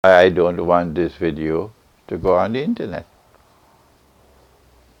I don't want this video to go on the internet.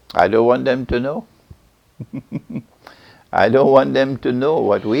 I don't want them to know. I don't want them to know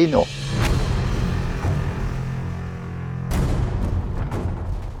what we know.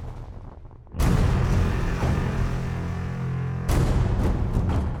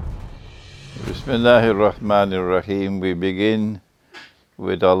 Bismillahir Rahmanir Rahim. We begin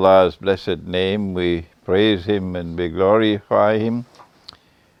with Allah's blessed name. We praise Him and we glorify Him.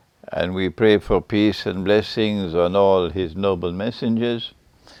 And we pray for peace and blessings on all His noble messengers,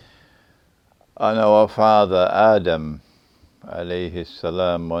 on our father Adam, alayhi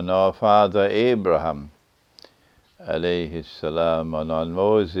salam, on our father Abraham, alayhi salam, and on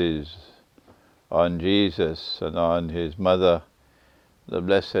Moses, on Jesus, and on his mother, the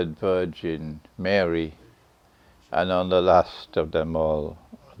Blessed Virgin Mary, and on the last of them all,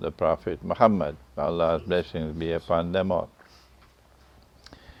 the Prophet Muhammad. Allah's blessings be upon them all.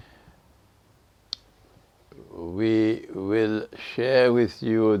 We will share with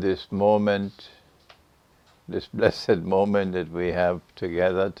you this moment, this blessed moment that we have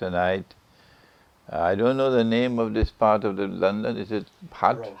together tonight. I don't know the name of this part of the London. Is it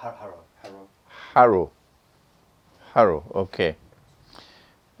Harrow? Harrow, okay.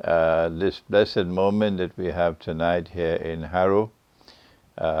 This blessed moment that we have tonight here in Harrow.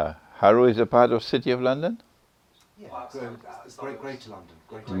 Harrow is a part of City of London? Yeah, Greater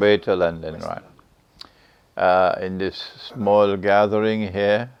London. Greater London, right. In this small gathering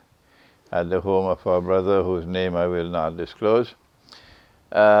here at the home of our brother, whose name I will not disclose,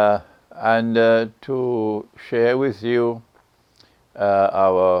 and to share with you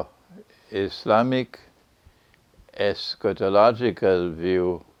our Islamic eschatological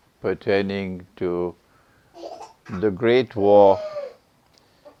view pertaining to the Great War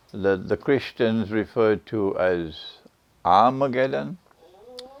that the Christians refer to as Armageddon,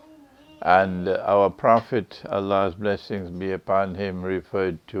 and our Prophet, Allah's blessings be upon him,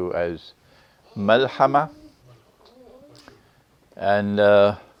 referred to as Malhama, and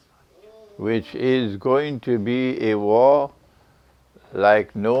which is going to be a war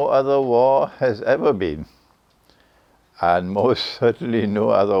like no other war has ever been, and most certainly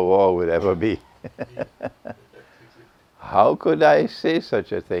no other war will ever be. How could I say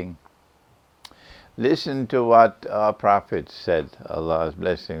such a thing? Listen to what our Prophet said, Allah's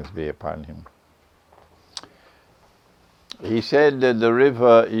blessings be upon him. He said that the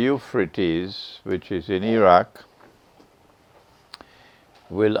river Euphrates, which is in Iraq,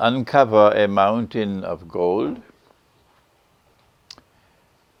 will uncover a mountain of gold,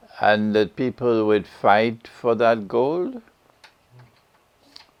 and that people would fight for that gold.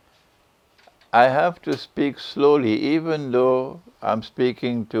 I have to speak slowly, even though I'm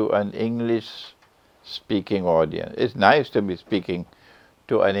speaking to an English-speaking audience. It's nice to be speaking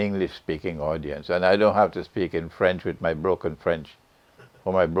to an English-speaking audience, and I don't have to speak in French with my broken French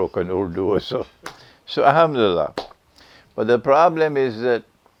or my broken Urdu or so. So, alhamdulillah. But the problem is that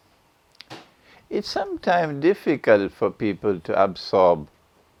it's sometimes difficult for people to absorb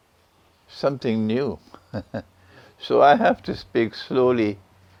something new. So I have to speak slowly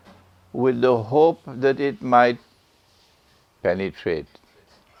with the hope that it might penetrate,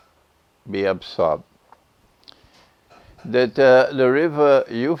 be absorbed. That the river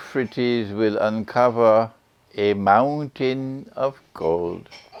Euphrates will uncover a mountain of gold,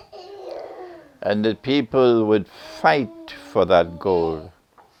 and that people would fight for that gold,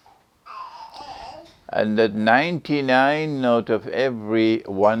 and that 99 out of every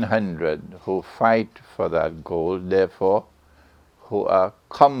 100 who fight for that gold, therefore, who are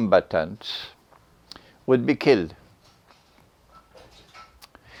combatants, would be killed.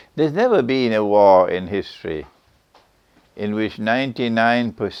 There's never been a war in history in which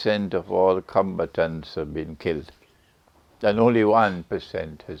 99% of all combatants have been killed, and only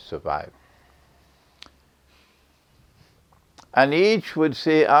 1% has survived. And each would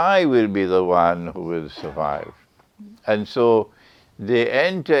say, I will be the one who will survive. And so they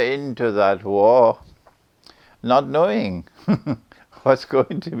enter into that war not knowing what's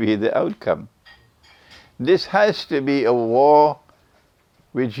going to be the outcome. This has to be a war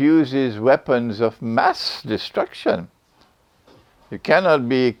which uses weapons of mass destruction. It cannot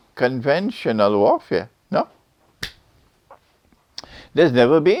be conventional warfare, no. There's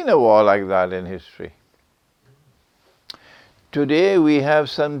never been a war like that in history. Today we have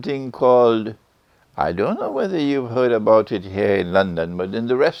something called, I don't know whether you've heard about it here in London, but in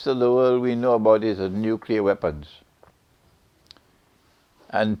the rest of the world we know about it as nuclear weapons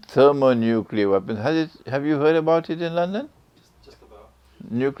and thermonuclear weapons. Have you heard about it in London? Just about.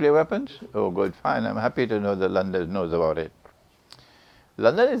 Nuclear weapons? Oh, good, fine. I'm happy to know that London knows about it.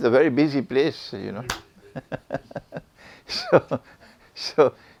 London is a very busy place, you know.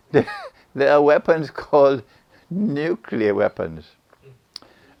 So there are weapons called nuclear weapons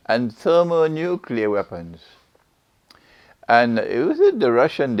and thermonuclear weapons. And it was it the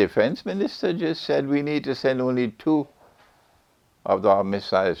Russian defense minister just said we need to send only 2 of our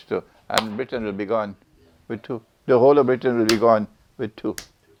missiles to, and Britain will be gone with 2. The whole of Britain will be gone with 2.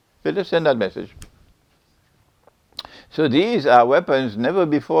 They just send that message. So these are weapons never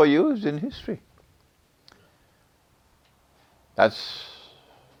before used in history. That's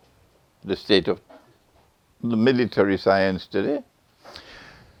the state of the military science today.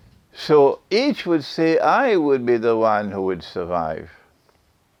 So each would say, I would be the one who would survive,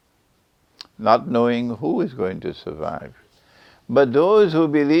 not knowing who is going to survive. But those who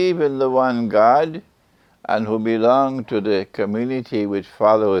believe in the one God and who belong to the community which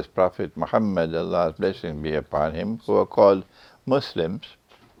follows Prophet Muhammad, Allah's blessing be upon him, who are called Muslims,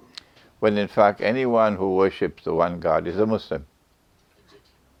 when in fact anyone who worships the one God is a Muslim.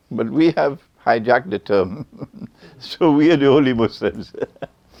 But we have hijacked the term, so we are the only Muslims.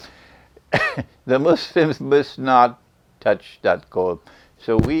 The Muslims must not touch that code.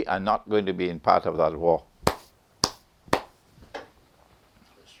 So we are not going to be in part of that war.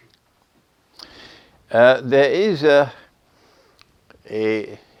 There is a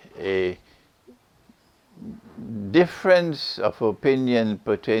difference of opinion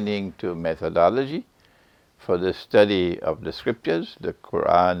pertaining to methodology for the study of the scriptures, the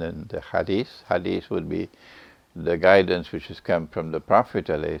Quran and the Hadith. Hadith would be the guidance which has come from the Prophet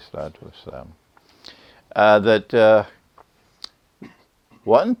ﷺ. That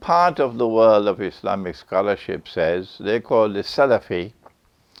one part of the world of Islamic scholarship says, they call the Salafi,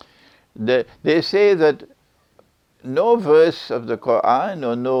 they say that no verse of the Quran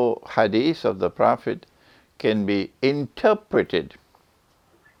or no Hadith of the Prophet can be interpreted.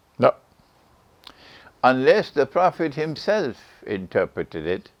 No. Unless the Prophet himself interpreted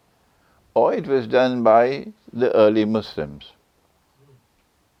it, or it was done by the early Muslims.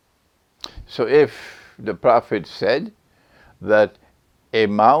 So if the Prophet said that a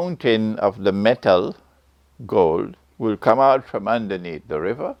mountain of the metal, gold, will come out from underneath the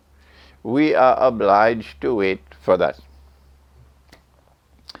river, we are obliged to wait for that.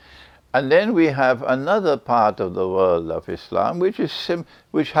 And then we have another part of the world of Islam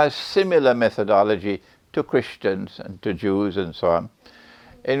which has similar methodology to Christians and to Jews and so on,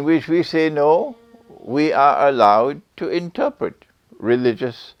 in which we say no, we are allowed to interpret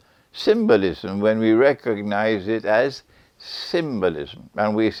religious symbolism when we recognize it as symbolism.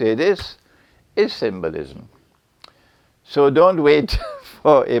 And we say this is symbolism. So don't wait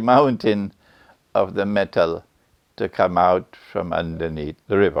for a mountain of the metal to come out from underneath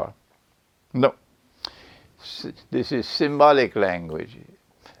the river. No. This is symbolic language.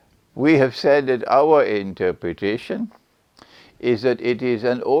 We have said that our interpretation is that it is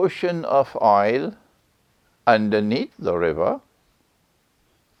an ocean of oil underneath the river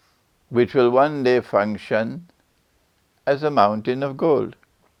which will one day function as a mountain of gold.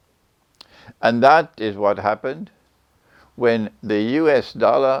 And that is what happened when the US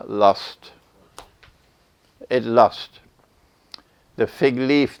dollar lost. It lost the fig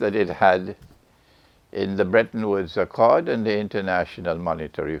leaf that it had in the Bretton Woods Accord and the International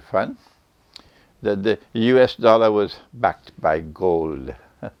Monetary Fund, that the US dollar was backed by gold.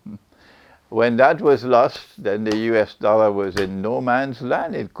 When that was lost, then the US dollar was in no man's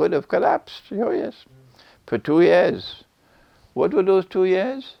land. It could have collapsed, oh yes, for 2 years. What were those 2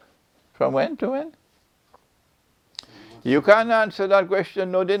 years? From when to when? You can't answer that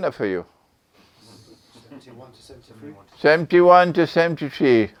question, no dinner for you. 71 to 73. 71 to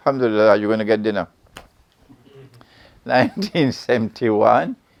 73, alhamdulillah, you're going to get dinner.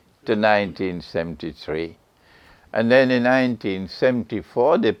 1971 to 1973. And then in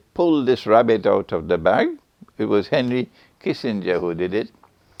 1974, they pulled this rabbit out of the bag. It was Henry Kissinger who did it,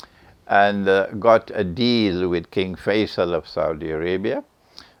 and got a deal with King Faisal of Saudi Arabia.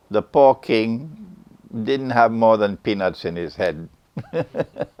 The poor king didn't have more than peanuts in his head.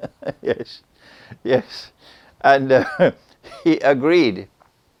 Yes, yes. And he agreed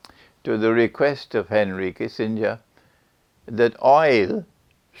to the request of Henry Kissinger that oil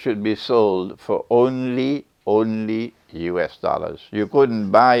should be sold for only US dollars. You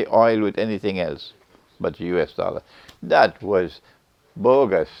couldn't buy oil with anything else but US dollars. That was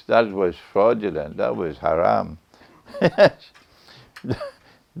bogus, that was fraudulent, that was haram.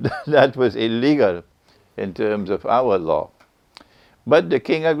 That was illegal in terms of our law. But the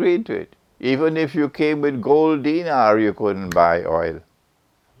king agreed to it. Even if you came with gold dinar, you couldn't buy oil.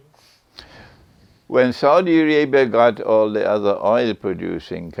 When Saudi Arabia got all the other oil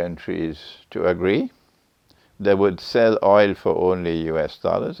producing countries to agree, they would sell oil for only US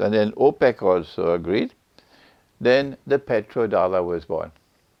dollars, and then OPEC also agreed, then the petrodollar was born.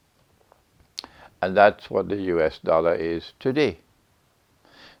 And that's what the US dollar is today.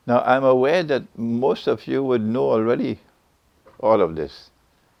 Now, I'm aware that most of you would know already all of this,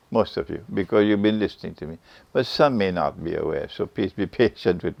 most of you, because you've been listening to me. But some may not be aware, so please be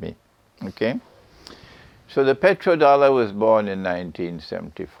patient with me, okay? So the petrodollar was born in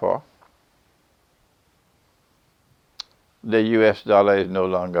 1974. The US dollar is no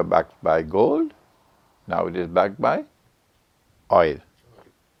longer backed by gold. Now it is backed by oil.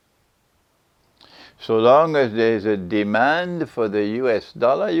 So long as there is a demand for the US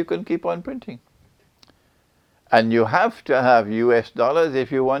dollar, you can keep on printing. And you have to have US dollars if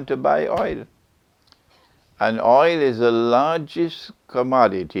you want to buy oil. And oil is the largest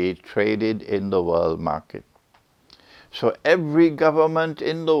commodity traded in the world market. So every government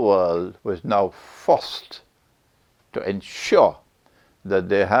in the world was now forced to ensure that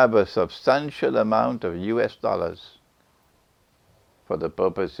they have a substantial amount of US dollars for the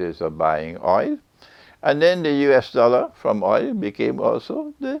purposes of buying oil. And then the US dollar from oil became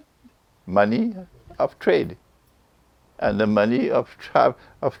also the money of trade, and the money of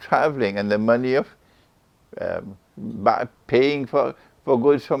traveling, and the money of paying for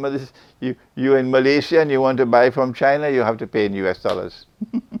goods from others. You in Malaysia and you want to buy from China, you have to pay in US dollars.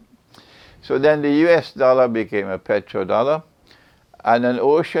 So then the US dollar became a petrodollar, and an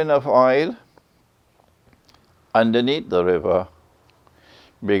ocean of oil underneath the river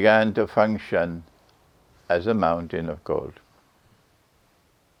began to function as a mountain of gold.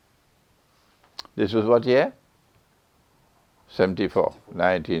 This was what year? 74,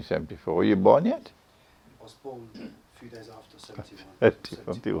 1974. Were you born yet? I was born a few days after 71.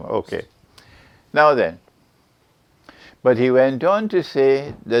 71, okay. Now then, but he went on to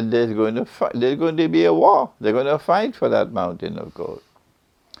say that there's going to be a war. They're going to fight for that mountain of gold.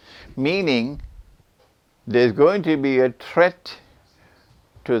 Meaning, there's going to be a threat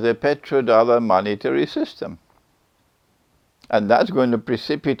to the petrodollar monetary system. And that's going to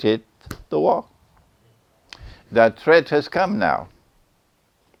precipitate the war. That threat has come now.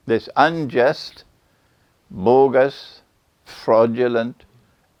 This unjust, bogus, fraudulent,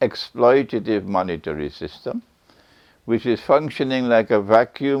 exploitative monetary system, which is functioning like a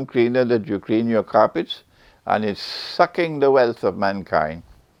vacuum cleaner that you clean your carpets, and it's sucking the wealth of mankind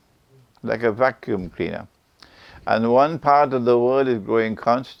like a vacuum cleaner. And one part of the world is growing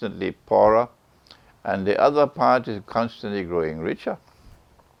constantly poorer, and the other part is constantly growing richer.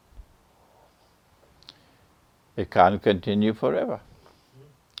 It can't continue forever.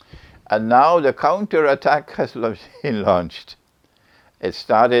 And now the counterattack has been launched. It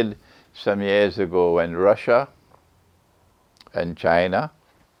started some years ago when Russia and China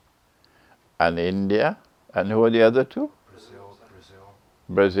and India, and who are the other two?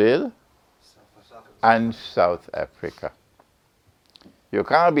 Brazil and South Africa. You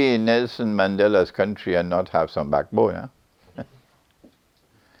can't be in Nelson Mandela's country and not have some backbone, huh?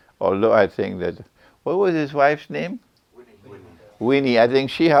 Although I think that, what was his wife's name? Winnie. I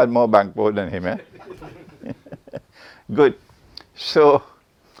think she had more backbone than him, eh? Good. So,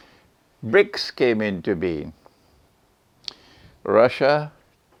 BRICS came into being. Russia,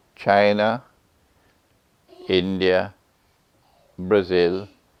 China, India, Brazil,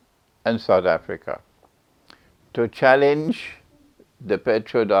 and South Africa, to challenge the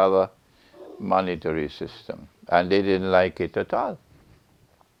petrodollar monetary system. And they didn't like it at all.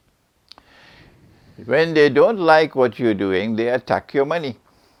 When they don't like what you're doing, they attack your money.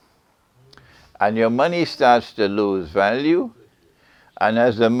 And your money starts to lose value. And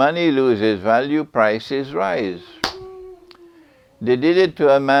as the money loses value, prices rise. They did it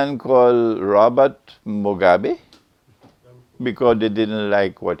to a man called Robert Mugabe because they didn't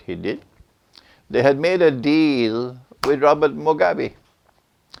like what he did. They had made a deal with Robert Mugabe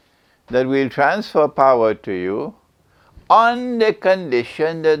that we'll transfer power to you on the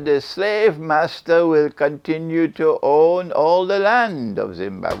condition that the slave master will continue to own all the land of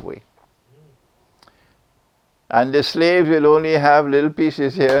Zimbabwe. And the slaves will only have little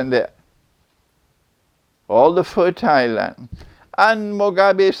pieces here and there. All the fertile land. And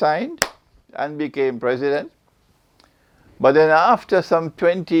Mugabe signed and became president. But then after some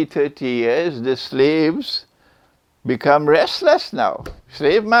 20, 30 years, the slaves become restless now.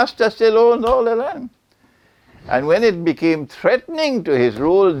 Slave master still owns all the land. And when it became threatening to his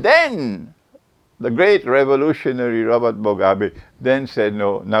rule, then the great revolutionary Robert Mugabe then said,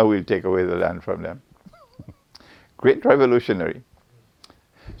 no, now we'll take away the land from them. Great revolutionary.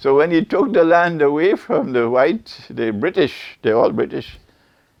 So when he took the land away from the white, the British, they're all British,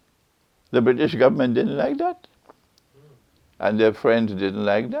 the British government didn't like that. And their friends didn't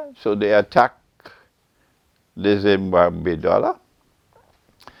like that. So they attacked the Zimbabwe dollar.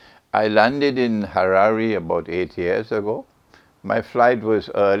 I landed in Harare about 8 years ago. My flight was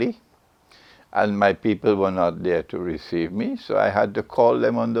early, and my people were not there to receive me, so I had to call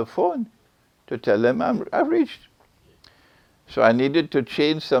them on the phone to tell them I've reached. So I needed to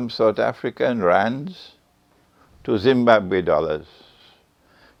change some South African rands to Zimbabwe dollars.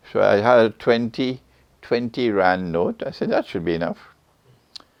 So I had a 20 rand note. I said, that should be enough.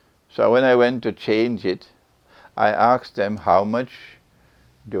 So when I went to change it, I asked them, how much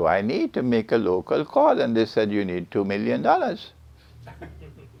do I need to make a local call? And they said, you need $2 million.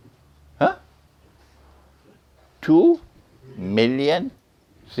 Huh? 2 million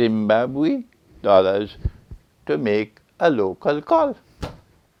Zimbabwe dollars to make a local call.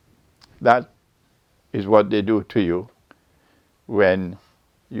 That is what they do to you when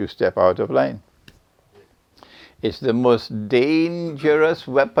you step out of line. It's the most dangerous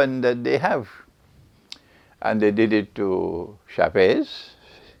weapon that they have. And they did it to Chavez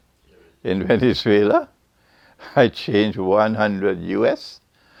in Venezuela. I changed 100 US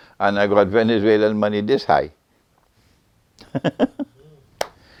and I got Venezuelan money this high.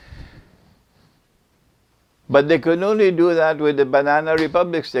 But they can only do that with the banana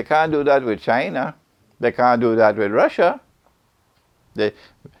republics. They can't do that with China. They can't do that with Russia.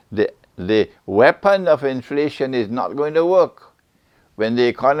 The weapon of inflation is not going to work when the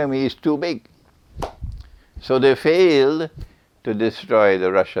economy is too big. So they failed to destroy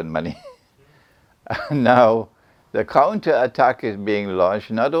the Russian money. And now the counter-attack is being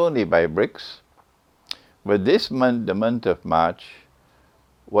launched not only by BRICS, but this month, the month of March,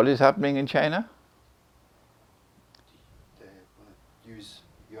 what is happening in China? They want to use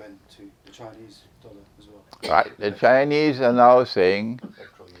yuan to the Chinese dollar as well. Right. The Chinese are now saying,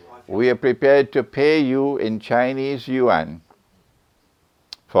 we are prepared to pay you in Chinese yuan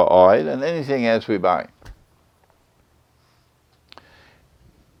for oil and anything else we buy.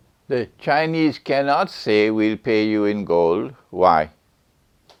 The Chinese cannot say we'll pay you in gold. Why?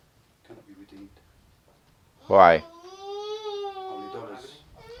 Cannot be redeemed. Why? Only dollars.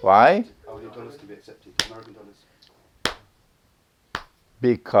 Why? Only dollars to be accepted. American dollars.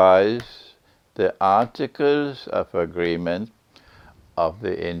 Because the Articles of Agreement of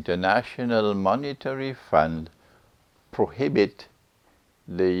the International Monetary Fund prohibit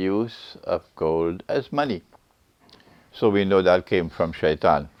the use of gold as money. So we know that came from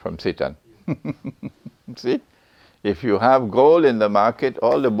Shaitan, from Satan. See? If you have gold in the market,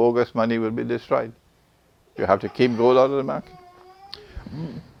 all the bogus money will be destroyed. You have to keep gold out of the market.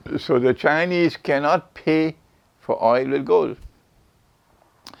 So the Chinese cannot pay for oil with gold.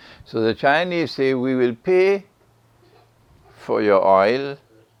 So the Chinese say, we will pay for your oil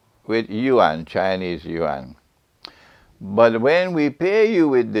with yuan, Chinese yuan. But when we pay you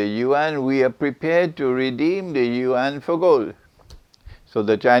with the yuan, we are prepared to redeem the yuan for gold. So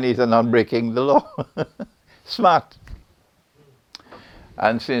the Chinese are not breaking the law. Smart.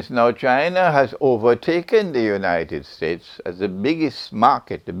 And since now China has overtaken the United States as the biggest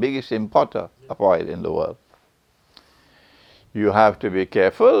market, the biggest importer of oil in the world, you have to be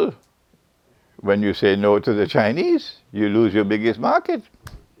careful. When you say no to the Chinese, you lose your biggest market.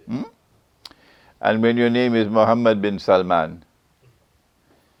 And when your name is Mohammed bin Salman,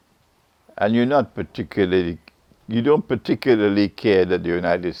 and you don't particularly care that the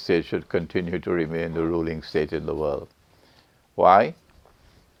United States should continue to remain the ruling state in the world. Why?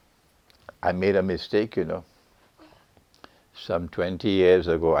 I made a mistake, you know. Some 20 years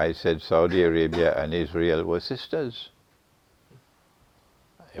ago, I said Saudi Arabia and Israel were sisters.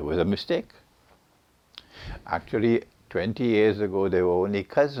 It was a mistake. Actually, 20 years ago, they were only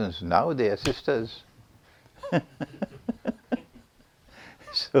cousins. Now they are sisters.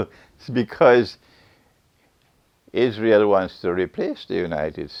 So it's because Israel wants to replace the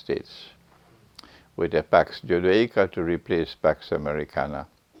United States with a Pax Judaica to replace Pax Americana.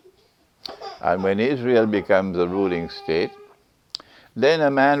 And when Israel becomes the ruling state, then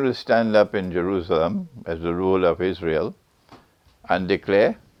a man will stand up in Jerusalem as the ruler of Israel and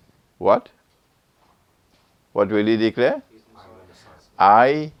declare, what? What will he declare?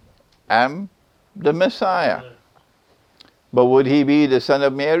 I am the Messiah. But would he be the son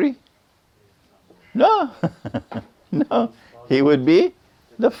of Mary? No. No. He would be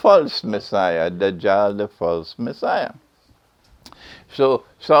the false Messiah, Dajjal, the false Messiah. So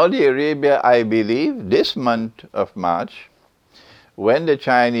Saudi Arabia, I believe, this month of March, when the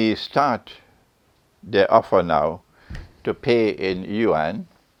Chinese start their offer now to pay in yuan,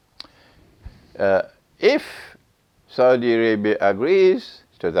 If Saudi Arabia agrees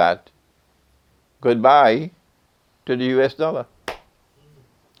to that, goodbye to the US dollar.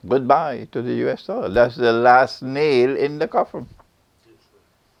 Goodbye to the US dollar. That's the last nail in the coffin.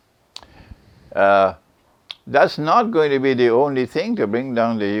 That's not going to be the only thing to bring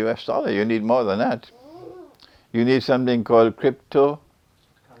down the US dollar. You need more than that. You need something called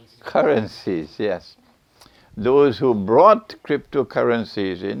cryptocurrencies, yes. Those who brought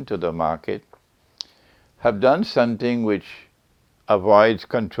cryptocurrencies into the market have done something which avoids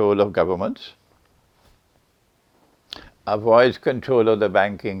control of governments, avoids control of the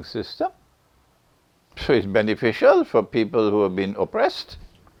banking system. So it's beneficial for people who have been oppressed.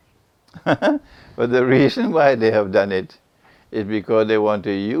 But the reason why they have done it is because they want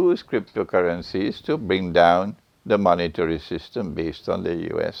to use cryptocurrencies to bring down the monetary system based on the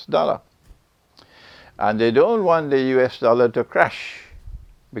US dollar. And they don't want the US dollar to crash,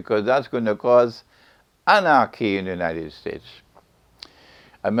 because that's going to cause anarchy in the United States.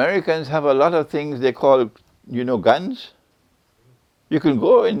 Americans have a lot of things they call, guns. You can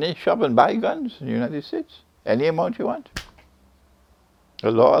go in the shop and buy guns in the United States, any amount you want. The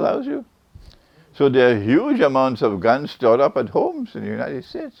law allows you. So there are huge amounts of guns stored up at homes in the United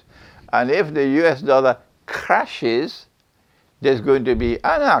States. And if the US dollar crashes, there's going to be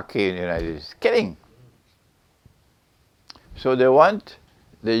anarchy in the United States, killing. So they want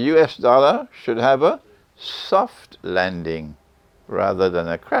the US dollar should have a soft landing rather than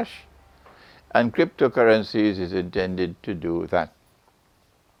a crash. And cryptocurrencies is intended to do that.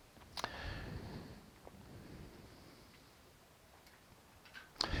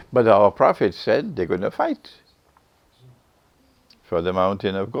 But our prophet said they're going to fight for the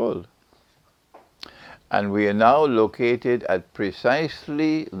mountain of gold. And we are now located at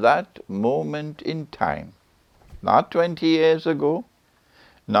precisely that moment in time. Not 20 years ago,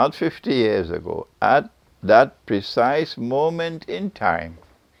 not 50 years ago, at that precise moment in time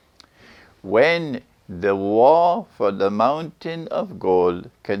when the war for the mountain of gold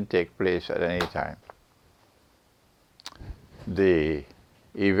can take place at any time. The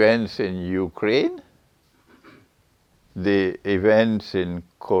events in Ukraine, the events in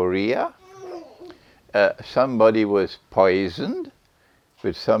Korea, somebody was poisoned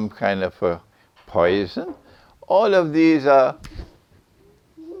with some kind of a poison. All of these are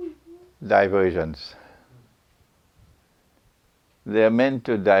diversions. They are meant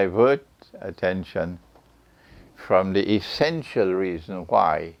to divert attention from the essential reason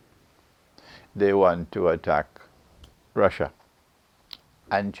why they want to attack Russia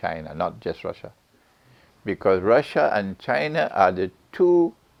and China, not just Russia. Because Russia and China are the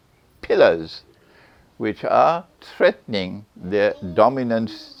two pillars which are threatening their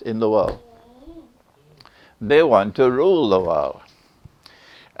dominance in the world. They want to rule the world.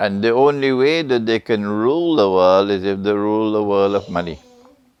 And the only way that they can rule the world is if they rule the world of money.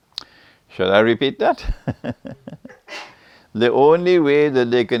 Shall I repeat that? The only way that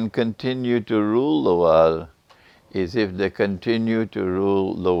they can continue to rule the world is if they continue to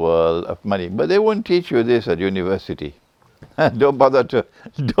rule the world of money. But they won't teach you this at university. Don't bother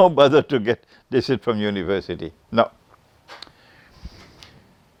to get this from university. No.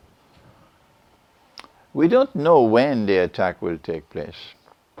 We don't know when the attack will take place.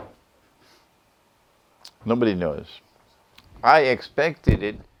 Nobody knows. I expected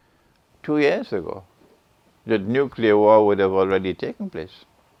it 2 years ago, that nuclear war would have already taken place.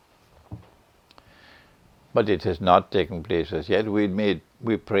 But it has not taken place as yet. We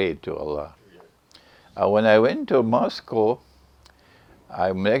prayed to Allah. When I went to Moscow,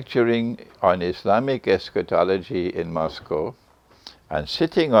 I'm lecturing on Islamic eschatology in Moscow, and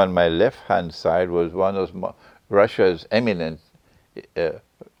sitting on my left-hand side was one of Russia's eminent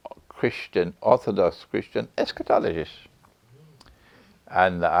Orthodox Christian eschatologists.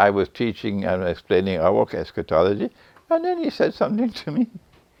 And I was teaching and explaining our eschatology, and then he said something to me.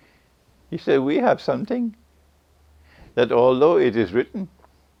 He said, we have something that although it is written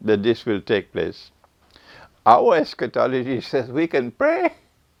that this will take place, our eschatology says we can pray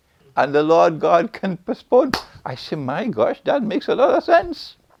and the Lord God can postpone. I said, my gosh, that makes a lot of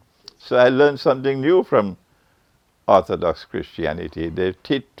sense. So I learned something new from Orthodox Christianity. They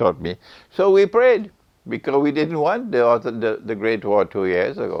taught me. So we prayed because we didn't want the Great War 2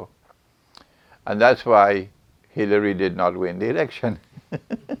 years ago. And that's why Hillary did not win the election.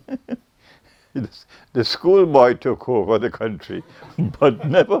 The schoolboy took over the country, but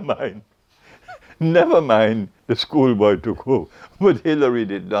never mind. Never mind, the schoolboy took over, but Hillary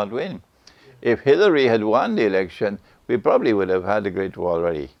did not win. If Hillary had won the election, we probably would have had the Great War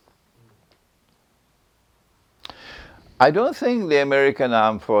already. I don't think the American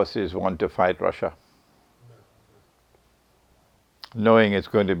armed forces want to fight Russia, knowing it's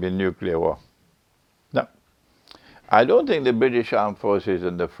going to be nuclear war. No. I don't think the British armed forces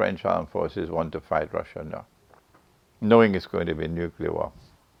and the French armed forces want to fight Russia, no, knowing it's going to be nuclear war.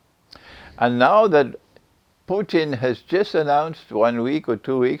 And now that Putin has just announced 1 week or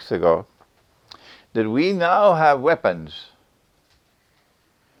 2 weeks ago that we now have weapons,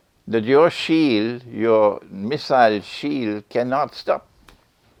 that your shield, your missile shield cannot stop.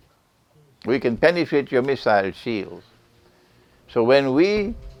 We can penetrate your missile shields. So when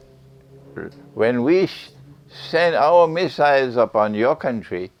we send our missiles upon your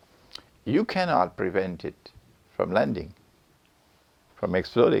country, you cannot prevent it from landing, from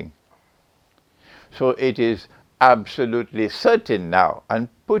exploding. So it is absolutely certain now. And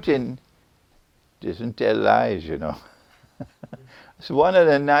Putin doesn't tell lies, you know. It's one of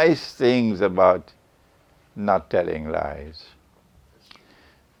the nice things about not telling lies.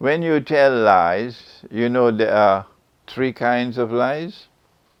 When you tell lies, you know there are 3 kinds of lies.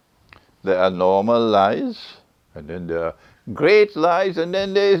 There are normal lies, and then there are great lies, and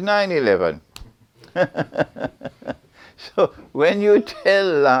then there is 9/11. So when you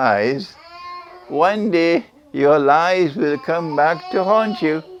tell lies, one day your lies will come back to haunt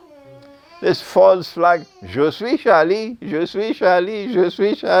you. This false flag, je suis Charlie, je suis Charlie, je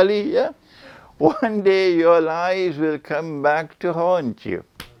suis Charlie, yeah? One day your lies will come back to haunt you.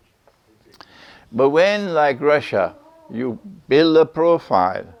 But when, like Russia, you build a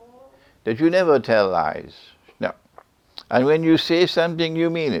profile that you never tell lies, no, and when you say something, you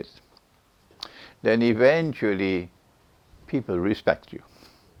mean it, then eventually people respect you.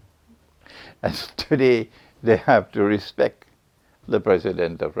 And today they have to respect the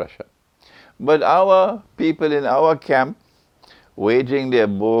President of Russia. But our people in our camp, waging their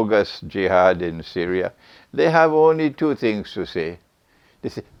bogus jihad in Syria, they have only 2 things to say. They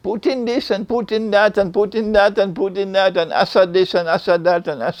say, Putin this and Putin that and Putin that and Putin that and Assad this and Assad that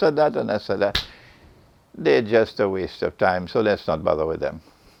and Assad that and Assad that. They're just a waste of time, so let's not bother with them.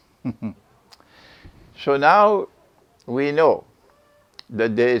 So now we know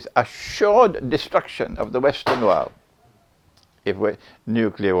that there is assured destruction of the Western world if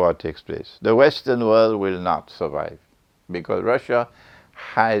nuclear war takes place. The Western world will not survive because Russia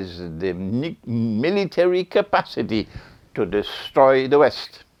has the military capacity to destroy the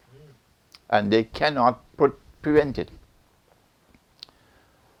West, and they cannot prevent it.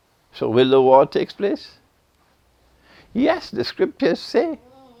 So will the war take place? Yes, the scriptures say.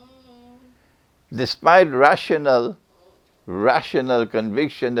 Despite rational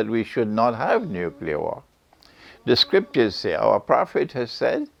conviction that we should not have nuclear war, the scriptures say, our prophet has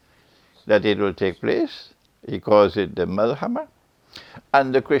said that it will take place. He calls it the Malhama.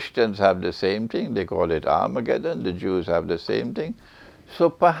 And the Christians have the same thing. They call it Armageddon. The Jews have the same thing. So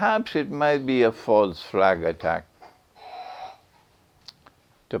perhaps it might be a false flag attack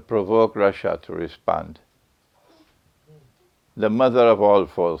to provoke Russia to respond. The mother of all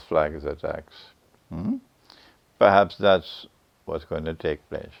false flag attacks. Perhaps that's what's going to take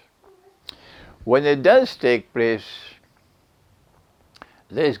place. When it does take place,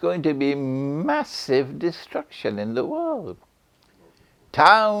 there's going to be massive destruction in the world.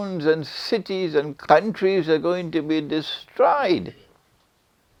 Towns and cities and countries are going to be destroyed.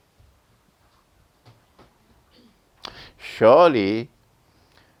 Surely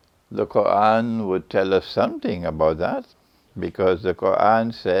the Quran would tell us something about that, because the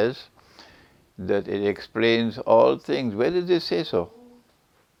Quran says that it explains all things. Where did it say so?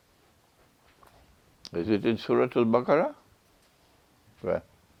 Is it in Surah Al-Baqarah? Where?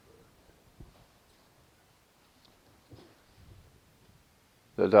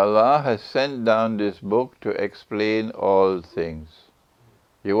 That Allah has sent down this book to explain all things.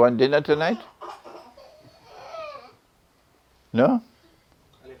 You want dinner tonight? No?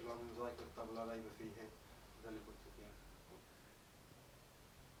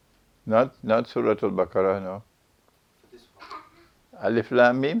 Not Surah Al-Baqarah, no. Alif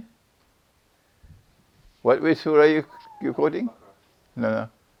Lam Mim? Which surah you quoting? No.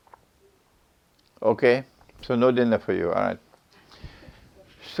 Okay, so no dinner for you, all right.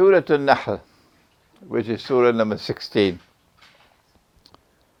 Surah Al-Nahl, which is surah number 16.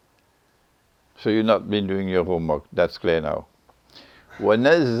 So you've not been doing your homework, that's clear now.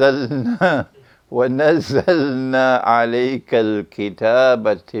 وَنَزَّلْنَا عَلَيْكَ الْكِتَابَ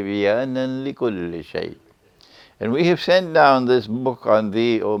تِبْيَانًا لِكُلِّ شَيْءٍ. And we have sent down this book on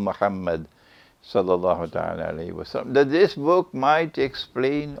thee, O Muhammad, sallallahu ta'ala alayhi wa sallam, that this book might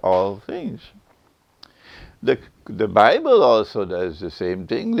explain all things. The Bible also does the same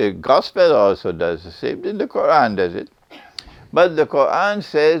thing, the Gospel also does the same thing, the Quran does it. But the Quran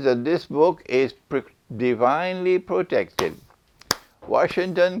says that this book is divinely protected.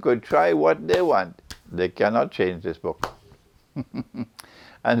 Washington could try what they want. They cannot change this book.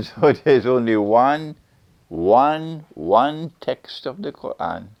 And so there's only one text of the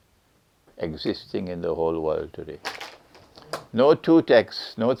Quran existing in the whole world today. No two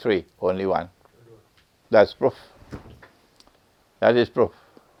texts, no three, only one. That's proof. That is proof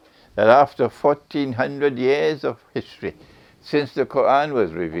that after 1400 years of history, since the Quran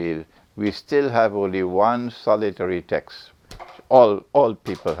was revealed, we still have only one solitary text. All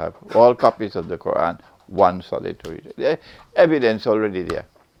people have, all copies of the Quran, one solitary text. Evidence already there.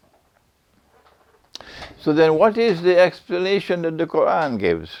 So then what is the explanation that the Quran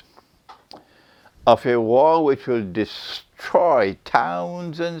gives of a war which will destroy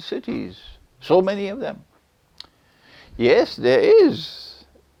towns and cities? So many of them. Yes, there is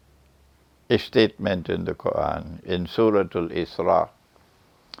a statement in the Quran, in Surah Al-Isra.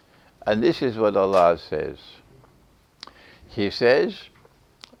 And this is what Allah says. He says,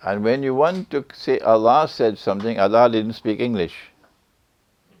 and when you want to say Allah said something, Allah didn't speak English.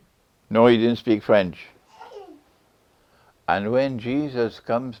 No, he didn't speak French. And when Jesus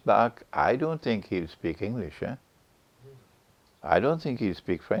comes back, I don't think he'll speak English. I don't think he'll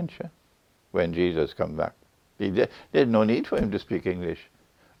speak French when Jesus comes back. There's no need for him to speak English.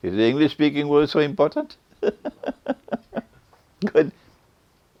 Is the English speaking world so important? Good.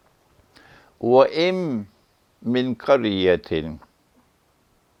 وَإِم مِّن قَرْيَةٍ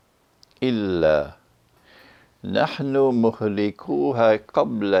إِلَّا نَحْنُ مُهْلِكُوهَا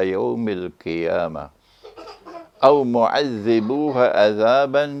قَبْلَ يَوْمِ الْقِيَامَةِ أَوْ مُعَذِّبُوهَا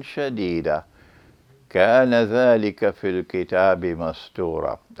عَذَابًا شَدِيدًا كَانَ ذَلِكَ فِي الْكِتَابِ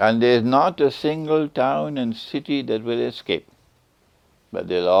مَسْطُورًا. And there is not a single town and city that will escape, but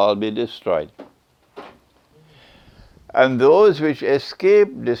they'll all be destroyed. And those which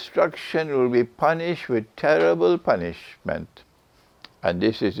escape destruction will be punished with terrible punishment. And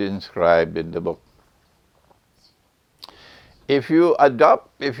this is inscribed in the book. If you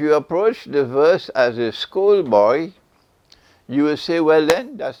approach the verse as a schoolboy, you will say, well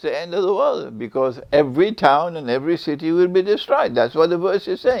then, that's the end of the world, because every town and every city will be destroyed. That's what the verse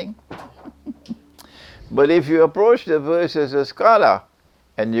is saying. But if you approach the verse as a scholar,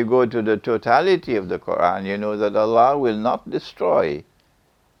 and you go to the totality of the Quran, you know that Allah will not destroy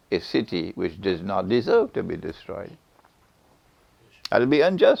a city which does not deserve to be destroyed. That will be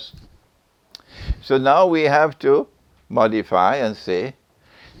unjust. So now we have to modify and say,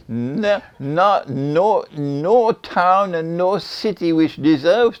 no town and no city which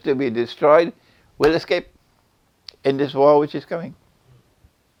deserves to be destroyed will escape in this war which is coming.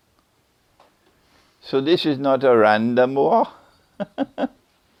 So this is not a random war.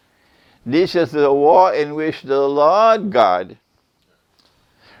 This is the war in which the Lord God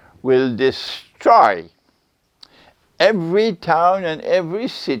will destroy every town and every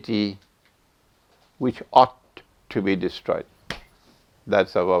city which ought to be destroyed.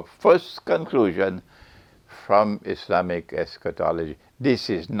 That's our first conclusion from Islamic eschatology. This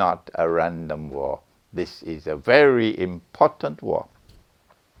is not a random war. This is a very important war.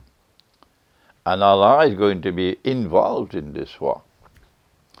 And Allah is going to be involved in this war.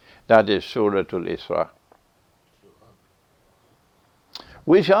 That is Surah Al-Isra.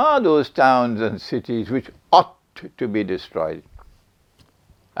 Which are those towns and cities which ought to be destroyed?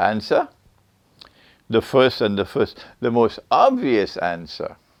 Answer? The most obvious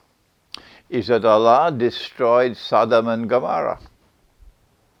answer is that Allah destroyed Sodom and Gomorrah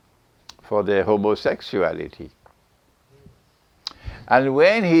for their homosexuality. And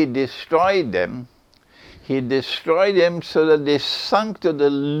when He destroyed them so that they sunk to the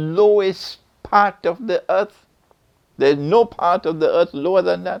lowest part of the earth. There's no part of the earth lower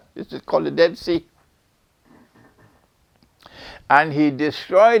than that. This is called the Dead Sea. And He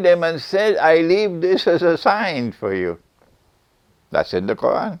destroyed them and said, I leave this as a sign for you. That's in the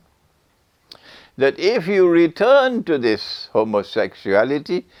Quran. That if you return to this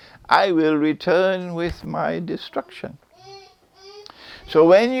homosexuality, I will return with my destruction. So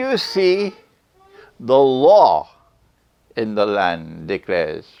when you see the law in the land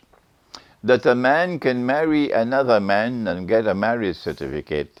declares that a man can marry another man and get a marriage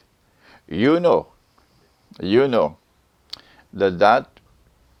certificate, you know that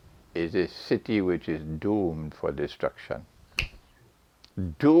is a city which is doomed for destruction.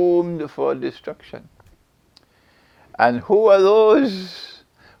 Doomed for destruction. And who are those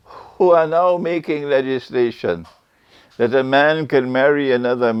who are now making legislation that a man can marry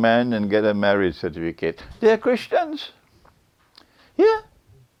another man and get a marriage certificate? They're Christians. Yeah.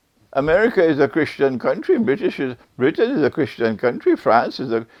 America is a Christian country. Britain is a Christian country. France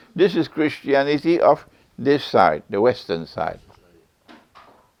is a. This is Christianity of this side, the Western side.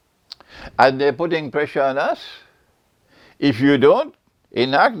 And they're putting pressure on us. If you don't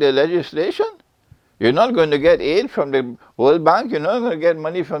enact the legislation, you're not going to get aid from the World Bank. You're not going to get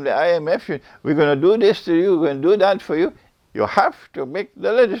money from the IMF. We're going to do this to you. We're going to do that for you. You have to make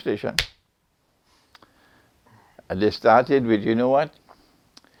the legislation. And they started with, you know what?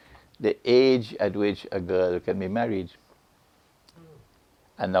 The age at which a girl can be married.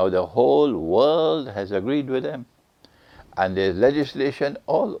 And now the whole world has agreed with them. And there's legislation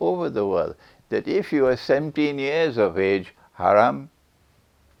all over the world that if you are 17 years of age, haram,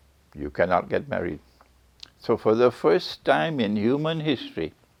 you cannot get married. So for the first time in human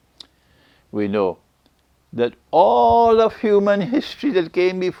history, we know that all of human history that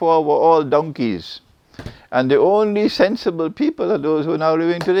came before were all donkeys. And the only sensible people are those who are now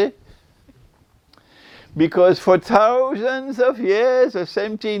living today. Because for thousands of years, a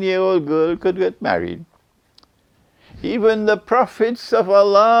 17-year-old girl could get married. Even the prophets of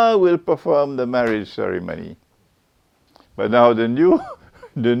Allah will perform the marriage ceremony. But now the new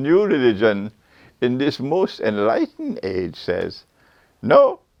religion in this most enlightened age says,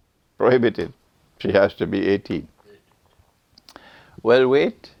 no, prohibited. She has to be 18. Well,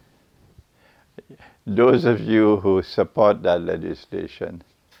 wait. Those of you who support that legislation,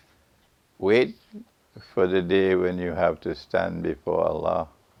 wait for the day when you have to stand before Allah.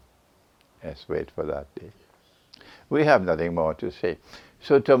 Yes, wait for that day. We have nothing more to say.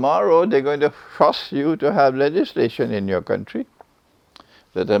 So tomorrow they're going to force you to have legislation in your country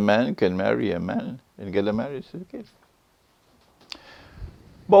that a man can marry a man and get a marriage certificate.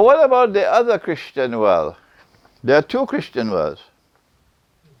 But what about the other Christian world? There are two Christian worlds.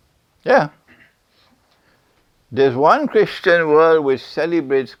 Yeah. There's one Christian world which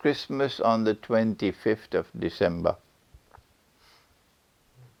celebrates Christmas on the 25th of December.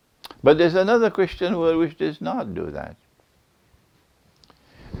 But there's another Christian world which does not do that.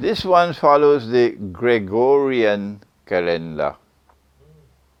 This one follows the Gregorian calendar.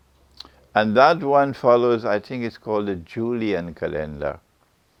 And that one follows, I think it's called the Julian calendar.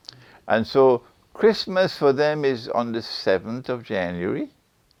 And so Christmas for them is on the 7th of January.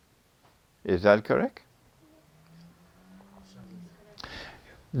 Is that correct?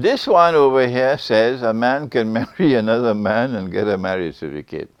 This one over here says a man can marry another man and get a marriage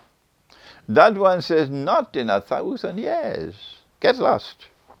certificate. That one says not in 1,000 years. Get lost.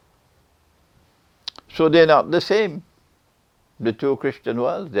 So they're not the same. The two Christian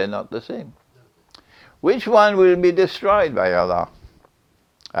worlds, they're not the same. Which one will be destroyed by Allah?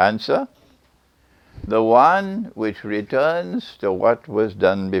 Answer: the one which returns to what was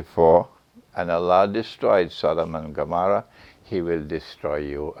done before, and Allah destroyed Sodom and Gomorrah, He will destroy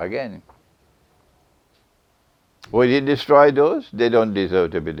you again. Will He destroy those? They don't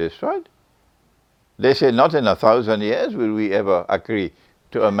deserve to be destroyed. They say not in 1,000 years will we ever agree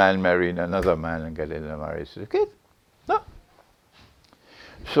to a man marrying another man and getting a marriage certificate. No.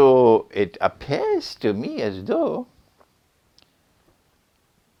 So it appears to me as though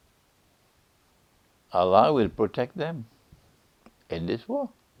Allah will protect them in this war.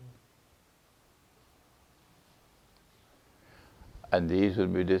 And these will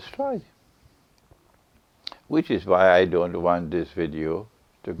be destroyed. Which is why I don't want this video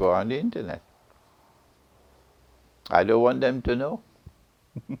to go on the internet. I don't want them to know.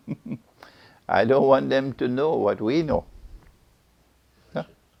 I don't want them to know what we know. No?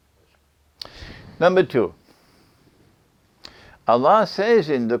 Number two, Allah says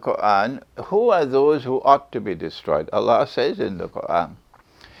in the Quran, who are those who ought to be destroyed? Allah says in the Quran.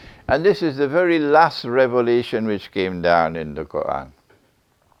 And this is the very last revelation which came down in the Quran.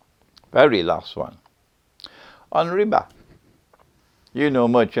 Very last one. On riba. You know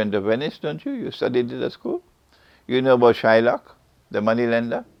Merchant of Venice, don't you? You studied it at school. You know about Sheikh, the money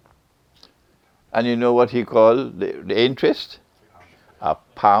lender. And you know what he called the interest? A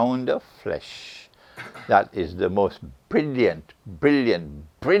pound of flesh. That is the most brilliant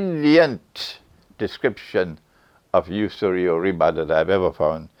description of usury or riba that I've ever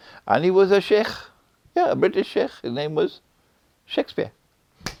found. And he was a sheikh. Yeah, a British sheikh. His name was Shakespeare.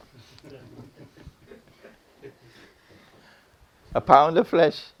 A pound of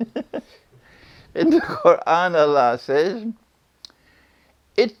flesh. In the Quran, Allah says,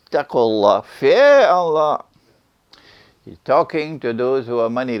 Ittaqullah, fear Allah. He's talking to those who are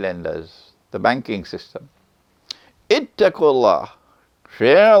money lenders, the banking system. Ittaqullah,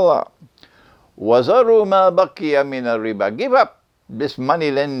 fear Allah. Wazaru ma baqiya min al-riba. Give up this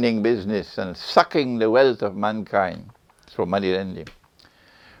money lending business and sucking the wealth of mankind through money lending.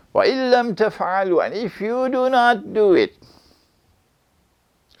 وَإِن لَمْ تَفْعَلُوا, and if you do not do it,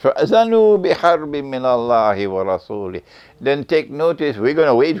 فَأَذَنُوا بِحَرْبٍ مِّنَ اللَّهِ وَرَسُولِهِ, then take notice, we're going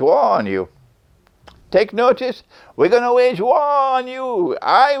to wage war on you. Take notice, we're going to wage war on you.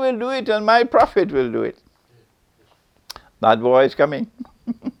 I will do it and my Prophet will do it. That war is coming.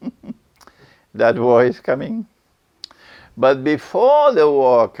 That war is coming. But before the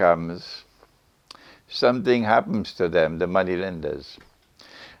war comes, something happens to them, the moneylenders.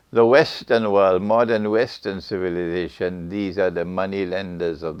 The Western world, modern Western civilization, these are the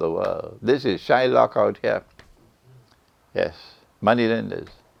moneylenders of the world. This is Shylock out here. Yes, moneylenders.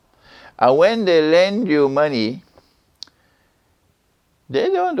 And when they lend you money, they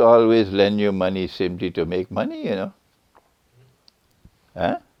don't always lend you money simply to make money, you know.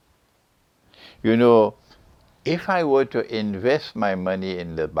 Huh? You know, if I were to invest my money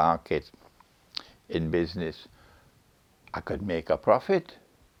in the market, in business, I could make a profit.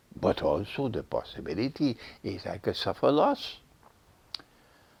 But also the possibility is I could suffer loss.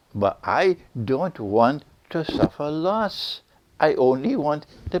 But I don't want to suffer loss. I only want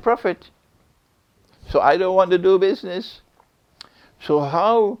the profit. So I don't want to do business. So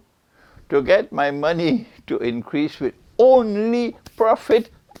how to get my money to increase with only profit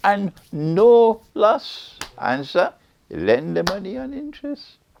and no loss? Answer, lend the money on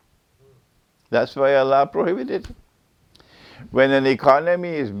interest. That's why Allah prohibited. When an economy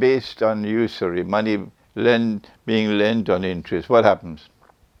is based on usury, money being lent on interest, what happens?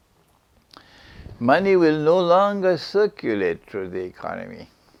 Money will no longer circulate through the economy.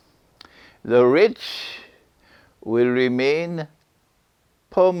 The rich will remain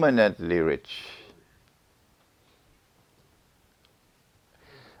permanently rich.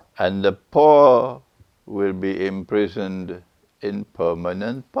 And the poor will be imprisoned in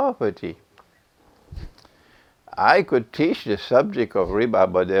permanent poverty. I could teach the subject of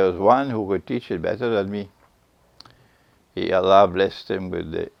riba, but there was one who could teach it better than me. Allah blessed him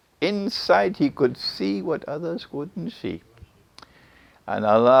with the insight. He could see what others couldn't see. And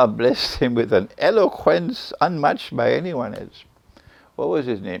Allah blessed him with an eloquence unmatched by anyone else. What was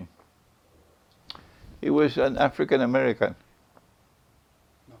his name? He was an African American.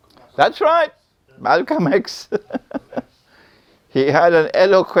 That's right, Malcolm X. He had an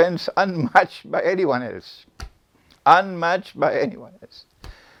eloquence unmatched by anyone else. Unmatched by anyone else.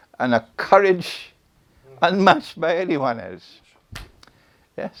 And a courage unmatched by anyone else.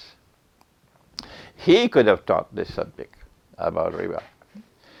 Yes. He could have taught this subject about riba,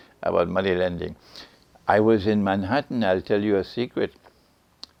 about money lending. I was in Manhattan, I'll tell you a secret.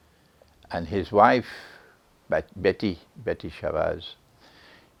 And his wife, Betty Shabazz,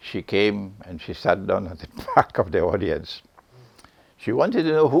 she came and she sat down at the back of the audience. She wanted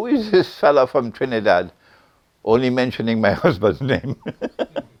to know, who is this fellow from Trinidad? Only mentioning my husband's name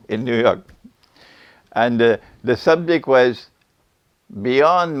in New York. And the subject was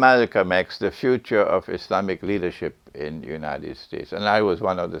Beyond Malcolm X, the future of Islamic leadership in the United States. And I was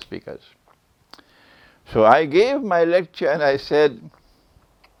one of the speakers. So I gave my lecture and I said,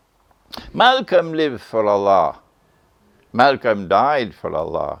 Malcolm lived for Allah. Malcolm died for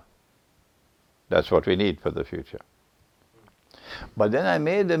Allah. That's what we need for the future. But then I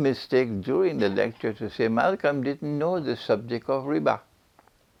made the mistake during the lecture to say Malcolm didn't know the subject of riba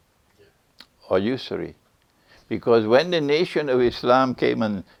or usury. Because when the Nation of Islam came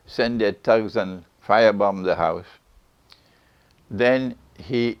and sent their thugs and firebombed the house, then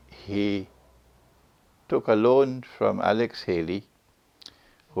he took a loan from Alex Haley,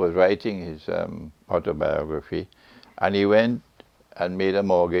 who was writing his autobiography, and he went and made a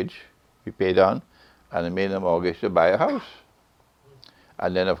mortgage. He paid on and made a mortgage to buy a house.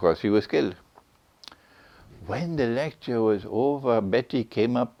 And then, of course, he was killed. When the lecture was over, Betty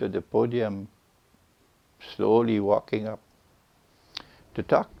came up to the podium, slowly walking up to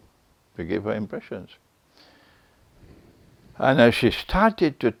talk, to give her impressions. And as she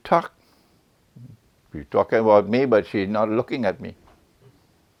started to talk, she's talking about me, but she's not looking at me.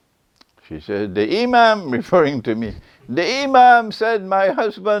 She said, the Imam, referring to me, the Imam said my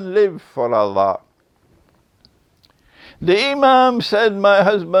husband lived for Allah. The Imam said my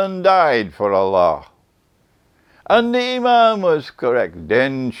husband died for Allah. And the Imam was correct.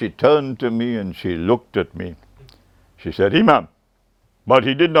 Then she turned to me and she looked at me. She said, Imam, but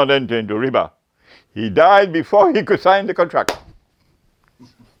he did not enter into riba. He died before he could sign the contract.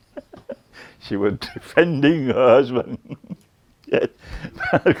 She was defending her husband. Yes,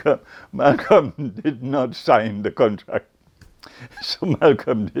 Malcolm did not sign the contract. So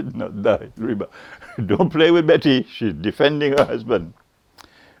Malcolm did not die. Riba. Don't play with Betty. She's defending her husband.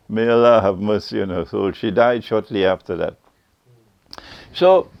 May Allah have mercy on her soul. She died shortly after that.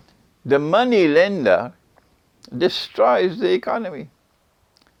 So The money lender destroys the economy.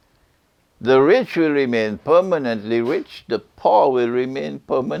 The rich will remain permanently rich, the poor will remain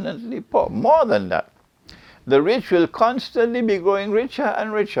permanently poor. More than that, the rich will constantly be growing richer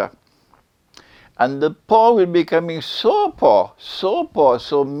and richer. And the poor will be becoming so poor,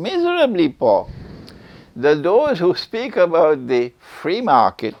 so miserably poor, that those who speak about the free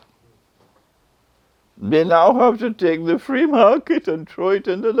market, they now have to take the free market and throw it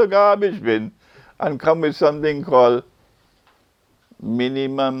into the garbage bin and come with something called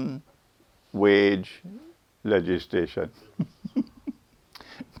minimum wage legislation.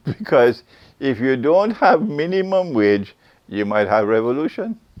 Because if you don't have minimum wage, you might have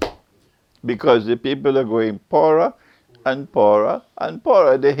revolution. Because the people are going poorer and poorer and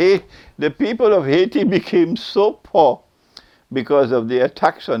poorer. The people of Haiti became so poor because of the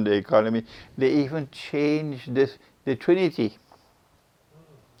attacks on the economy. They even changed the Trinity.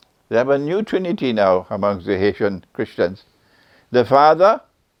 They have a new Trinity now amongst the Haitian Christians. The Father,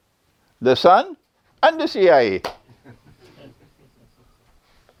 the Son, and the CIA.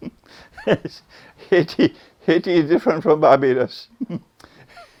 Haiti is different from Barbados.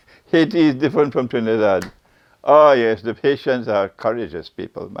 Haiti is different from Trinidad. Oh yes, the Haitians are courageous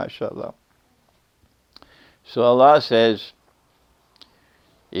people, mashallah. So Allah says,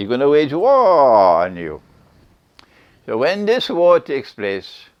 He's going to wage war on you. So when this war takes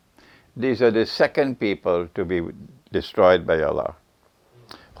place, these are the second people to be destroyed by Allah.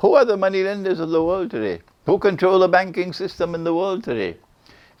 Who are the moneylenders of the world today? Who control the banking system in the world today?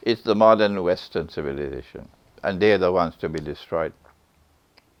 It's the modern Western civilization, and they're the ones to be destroyed.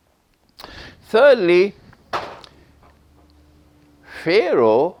 Thirdly,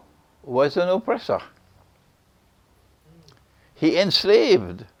 Pharaoh was an oppressor. He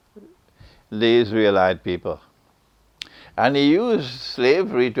enslaved the Israelite people. And he used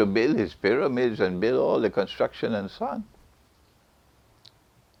slavery to build his pyramids and build all the construction and so on.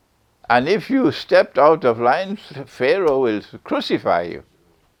 And if you stepped out of line, Pharaoh will crucify you.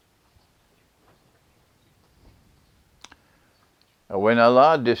 When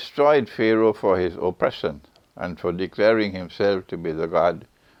Allah destroyed Pharaoh for his oppression and for declaring himself to be the God,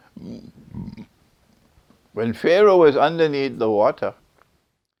 when Pharaoh was underneath the water,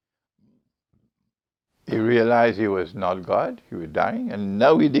 he realized he was not God, he was dying, and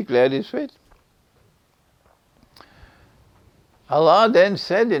now he declared his faith. Allah then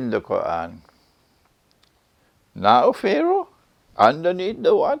said in the Quran, now Pharaoh, underneath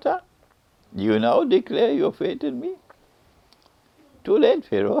the water, you now declare your faith in me? Too late,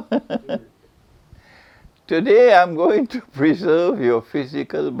 Pharaoh. Today I'm going to preserve your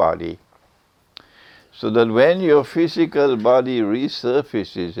physical body, so that when your physical body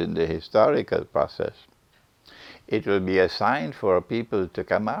resurfaces in the historical process, it will be a sign for people to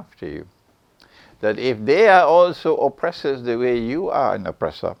come after you. That if they are also oppressors the way you are an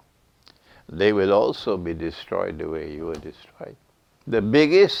oppressor, they will also be destroyed the way you are destroyed. The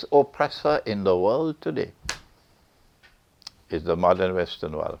biggest oppressor in the world today is the modern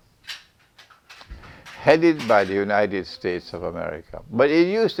Western world, headed by the United States of America. But it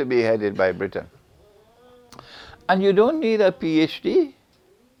used to be headed by Britain. And you don't need a PhD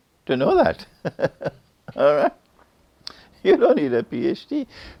to know that. All right? You don't need a PhD.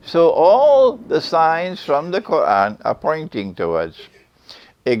 So all the signs from the Quran are pointing towards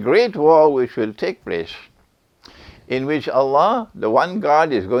a great war which will take place, in which Allah, the one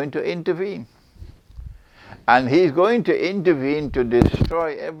God, is going to intervene. And He's going to intervene to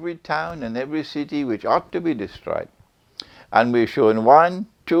destroy every town and every city which ought to be destroyed. And we've shown 1,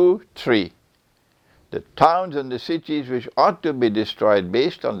 2, 3. The towns and the cities which ought to be destroyed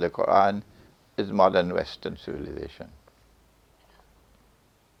based on the Quran is modern Western civilization.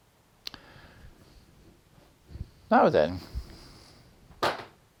 Now then,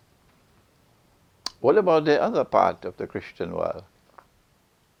 what about the other part of the Christian world?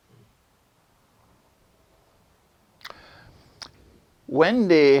 When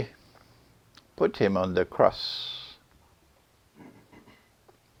they put him on the cross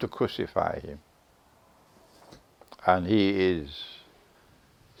to crucify him, and he is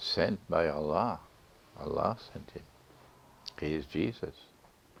sent by Allah, Allah sent him. He is Jesus.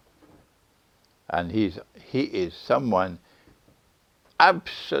 And he is someone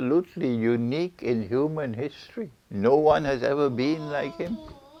absolutely unique in human history. No one has ever been like him.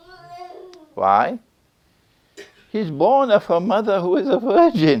 Why? He's born of a mother who is a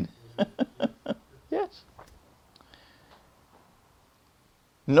virgin. Yes.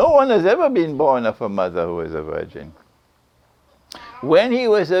 No one has ever been born of a mother who is a virgin. When he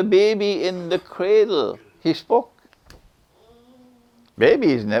was a baby in the cradle, he spoke.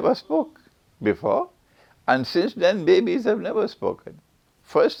 Babies never spoke before, and since then babies have never spoken.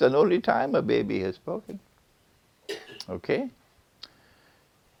 First and only time a baby has spoken. Okay?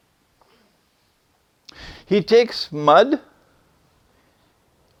 He takes mud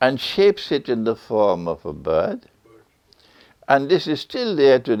and shapes it in the form of a bird. And this is still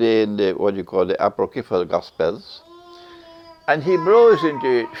there today in the what you call the apocryphal gospels. And he blows into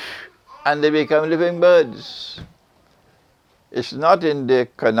it and they become living birds. It's not in the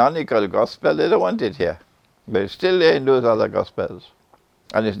canonical gospel, they don't want it here. But it's still there in those other gospels.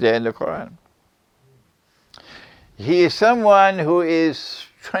 And it's there in the Quran. He is someone who is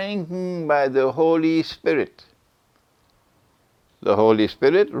strengthened by the Holy Spirit. The Holy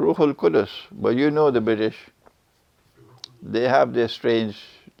Spirit, Ruhul Qudus. But you know the British. They have their strange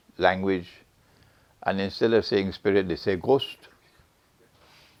language. And instead of saying spirit, they say ghost.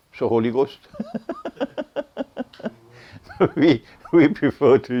 So Holy Ghost. we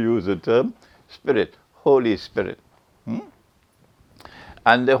prefer to use the term Spirit, Holy Spirit.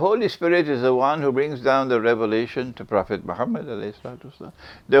 And the Holy Spirit is the one who brings down the revelation to Prophet Muhammad.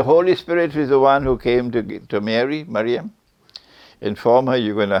 The Holy Spirit is the one who came to Mary, Maryam, inform her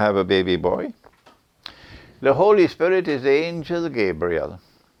you're going to have a baby boy. The Holy Spirit is the angel Gabriel.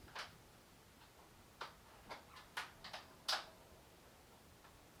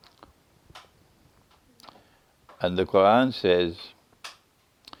 And the Quran says,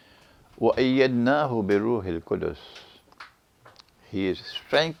 وَأَيَّدْنَاهُ بِرُوحِ الْقُدُسِ. He is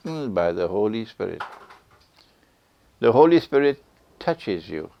strengthened by the Holy Spirit. The Holy Spirit touches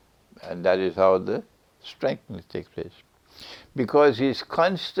you, and that is how the strengthening takes place. Because he is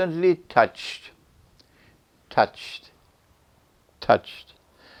constantly touched.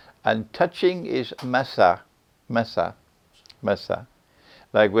 And touching is massa.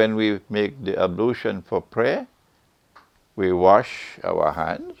 Like when we make the ablution for prayer, we wash our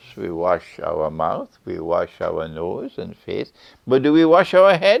hands, we wash our mouth, we wash our nose and face. But do we wash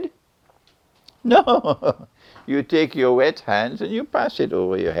our head? No. You take your wet hands and you pass it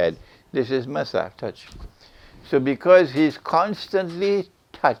over your head. This is massa, touch. So because he's constantly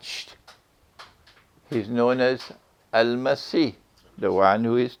touched, he's known as Al-Masih, the one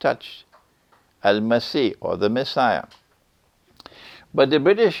who is touched. Al-Masih, or the Messiah. But the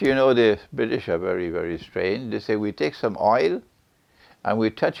British, the British are very, very strange. They say we take some oil and we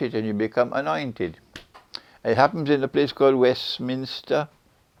touch it and you become anointed. It happens in a place called Westminster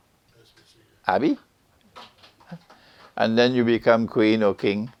Abbey. And then you become queen or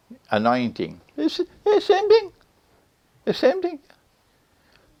king, anointing. It's the same thing. The same thing.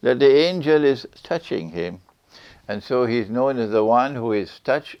 That the angel is touching him. And so he's known as the one who is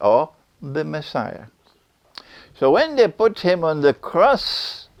touched, or the Messiah. So when they put him on the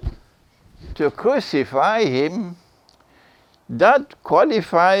cross to crucify him, that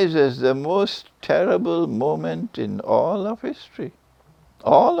qualifies as the most terrible moment in all of history.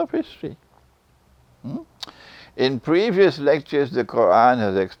 All of history. In previous lectures, the Quran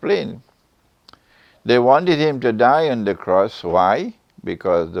has explained. They wanted him to die on the cross. Why?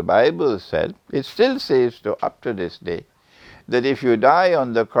 Because the Bible said, it still says up to this day, that if you die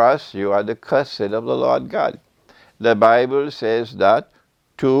on the cross, you are the cursed of the Lord God. The Bible says that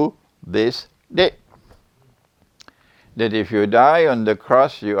to this day. That if you die on the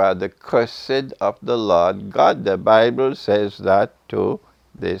cross, you are the cursed of the Lord God. The Bible says that to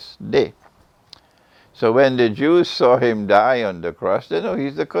this day. So when the Jews saw him die on the cross, they know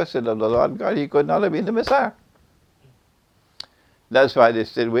he's the cursed of the Lord God. He could not have been the Messiah. That's why they're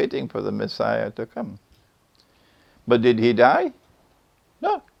still waiting for the Messiah to come. But did he die?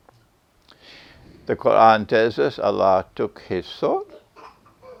 No. The Quran tells us Allah took his soul.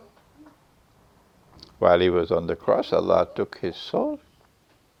 While he was on the cross, Allah took his soul.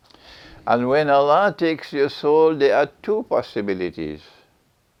 And when Allah takes your soul, there are two possibilities.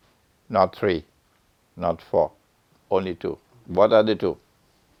 Not three, not four, only two. What are the two?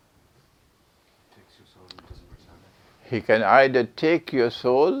 He can either take your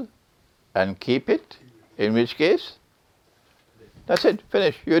soul and keep it, in which case, that's it,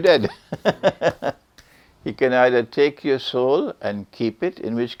 finish, you're dead. He can either take your soul and keep it,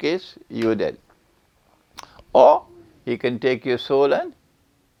 in which case, you're dead. Or he can take your soul and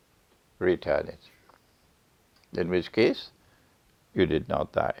return it, in which case, you did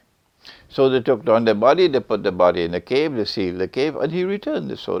not die. So they took down the body, they put the body in the cave, they sealed the cave, and he returned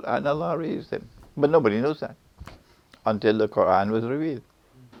the soul, and Allah raised him. But nobody knows that until the Quran was revealed.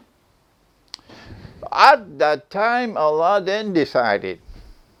 At that time, Allah then decided.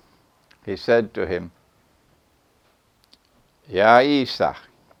 He said to him, Ya Isa,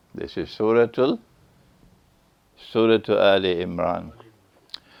 this is Suratul Surah Ali Imran.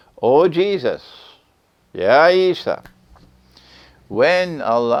 O Jesus, Ya Isa, when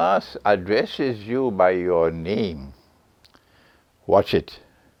Allah addresses you by your name, watch it.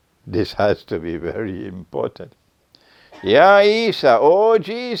 This has to be very important. Ya Isa, O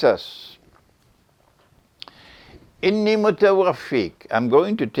Jesus, Inni mutawaffik, I'm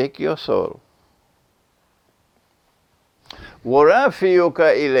going to take your soul.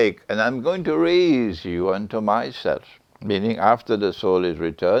 Warafiyuka ilayk, and I'm going to raise you unto myself. Meaning after the soul is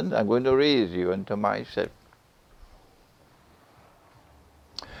returned, I'm going to raise you unto myself.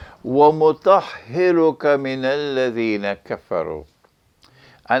 وَمُطَهِّرُكَ مِنَ الَّذِينَ كَفَرُوا,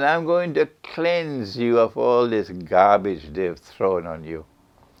 and I'm going to cleanse you of all this garbage they've thrown on you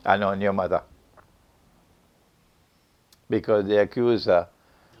and on your mother. Because they accuse her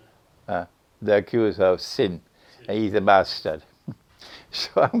of sin. And he's a bastard. So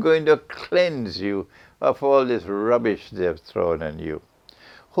I'm going to cleanse you of all this rubbish they've thrown on you.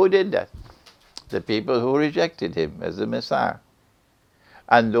 Who did that? The people who rejected him as the Messiah.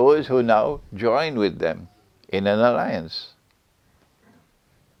 And those who now join with them in an alliance.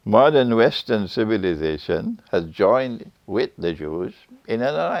 Modern Western civilization has joined with the Jews in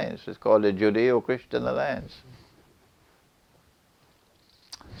an alliance. It's called the Judeo-Christian Alliance.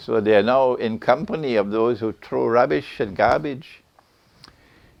 So they are now in company of those who throw rubbish and garbage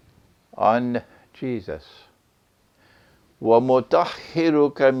on Jesus.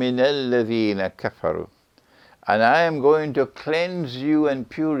 وَمُطَهِّرُكَ مِنَ الَّذِينَ كَفَرُوا, and I am going to cleanse you and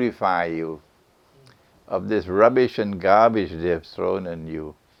purify you of this rubbish and garbage they have thrown on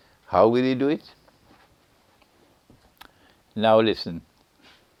you. How will he do it? Now listen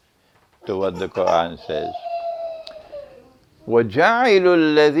to what the Quran says. وَجَعِلُ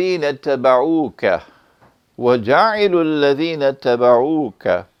الَّذِينَ اتَّبَعُوكَ وَجَعِلُ الَّذِينَ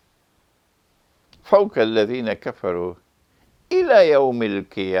اتَّبَعُوكَ فَوْقَ الَّذِينَ كَفَرُوا إِلَى يَوْمِ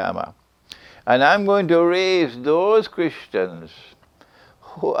الْقِيَامَةِ, and I'm going to raise those Christians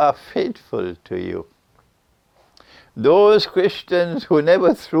who are faithful to you. Those Christians who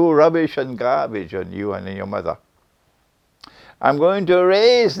never threw rubbish and garbage on you and your mother. I'm going to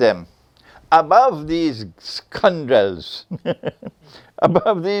raise them above these scoundrels,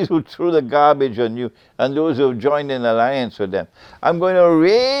 above these who threw the garbage on you and those who have joined in alliance with them. I'm going to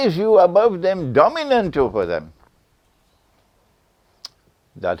raise you above them, dominant over them.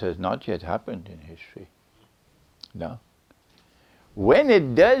 That has not yet happened in history. No. When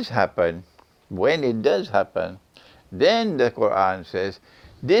it does happen, then the Quran says,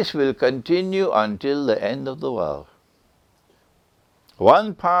 this will continue until the end of the world.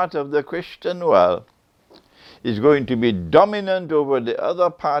 One part of the Christian world is going to be dominant over the other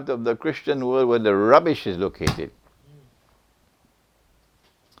part of the Christian world where the rubbish is located.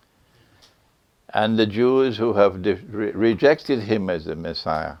 And the Jews who have rejected him as the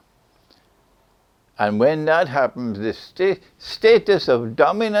Messiah. And when that happens, the status of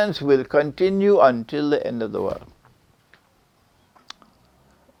dominance will continue until the end of the world.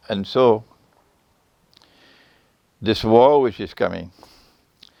 And so, this war which is coming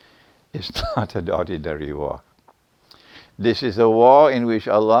is not an ordinary war. This is a war in which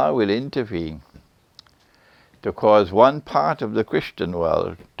Allah will intervene to cause one part of the Christian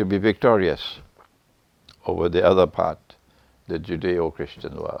world to be victorious over the other part, the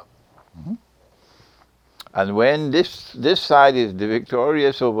Judeo-Christian world. Mm-hmm. And when this side is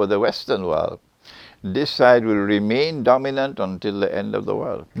victorious over the Western world, this side will remain dominant until the end of the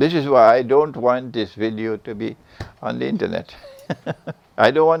world. This is why I don't want this video to be on the internet. I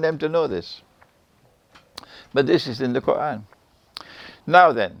don't want them to know this. But this is in the Quran.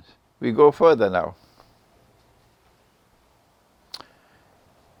 Now then, we go further now.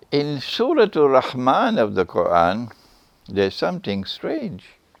 In Surah Ar-Rahman of the Quran, there's something strange.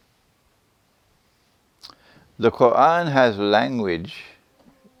 The Quran has language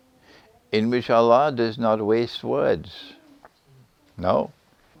in which Allah does not waste words. No.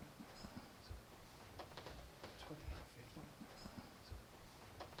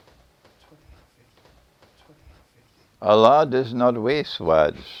 Allah does not waste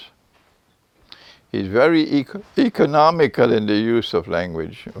words. He's very economical in the use of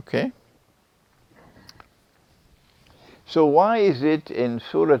language, okay? So why is it in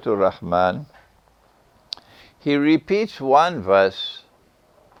Surah Ar-Rahman, he repeats one verse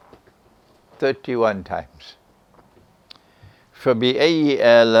 31 times? فَبِأَيِّ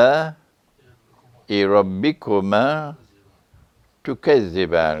آلَاءِ رَبِّكُمَا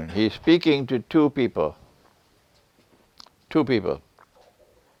تُكَذِّبَانِ. He's speaking to two people.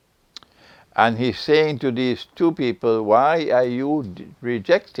 And he's saying to these two people, why are you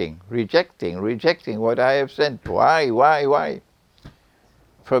rejecting what I have sent? Why?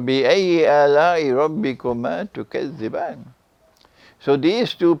 فَبِأَيِّ آلَاءِ رَبِّكُمَا تُكَذِّبَانِ. So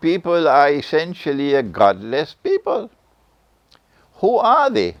these two people are essentially a godless people. Who are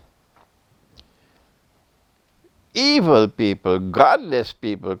they? Evil people, godless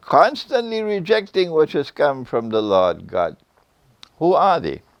people, constantly rejecting what has come from the Lord God. Who are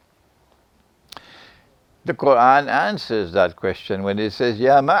they? The Quran answers that question when it says,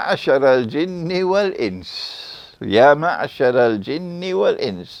 Ya ma'ashar al-jinni wal-ins. Ya ma'ashar al-jinni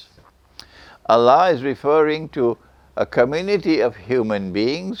wal-ins. Allah is referring to a community of human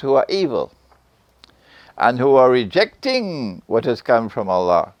beings who are evil and who are rejecting what has come from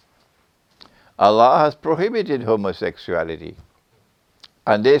Allah. Allah has prohibited homosexuality.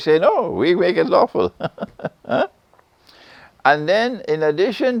 And they say, no, we make it lawful. And then, in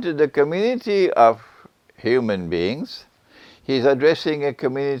addition to the community of human beings, he's addressing a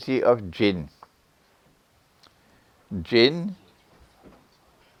community of jinn. Jinn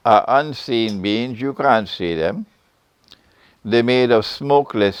are unseen beings, you can't see them. They're made of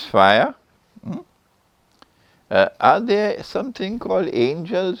smokeless fire. Are there something called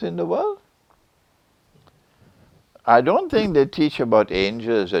angels in the world? I don't think they teach about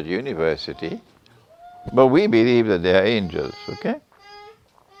angels at university, but we believe that they are angels, okay?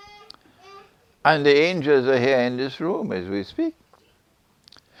 And the angels are here in this room as we speak.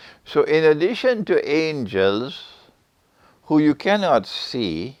 So in addition to angels, who you cannot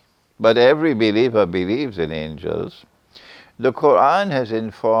see, but every believer believes in angels, the Quran has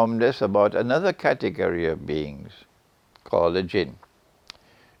informed us about another category of beings called the jinn.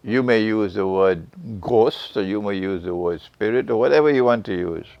 You may use the word ghost, or you may use the word spirit, or whatever you want to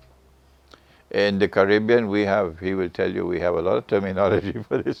use. In the Caribbean, he will tell you, we have a lot of terminology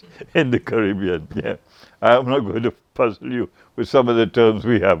for this in the Caribbean. Yeah. I'm not going to puzzle you with some of the terms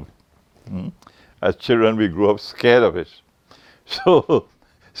we have. As children, we grew up scared of it. So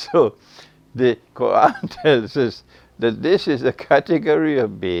the Quran tells us that this is a category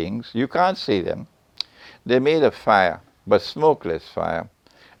of beings. You can't see them. They're made of fire, but smokeless fire,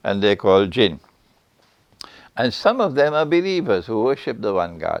 and they're called jinn. And some of them are believers who worship the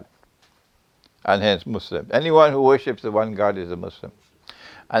one God, and hence Muslim. Anyone who worships the one God is a Muslim.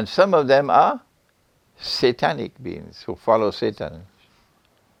 And some of them are satanic beings who follow Satan.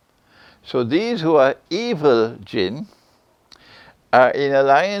 So these who are evil jinn are in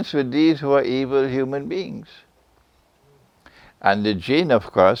alliance with these who are evil human beings. And the jinn,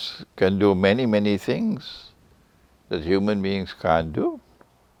 of course, can do many, many things that human beings can't do.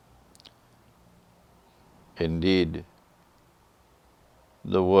 Indeed,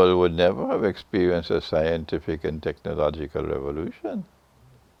 the world would never have experienced a scientific and technological revolution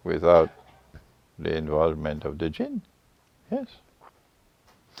without the involvement of the jinn. Yes.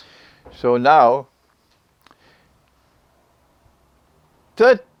 So now,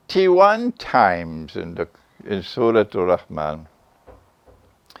 31 times in Surah Ar-Rahman,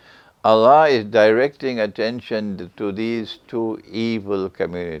 Allah is directing attention to these two evil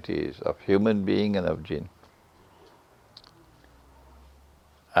communities of human being and of jinn.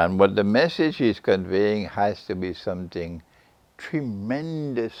 And what the message is conveying has to be something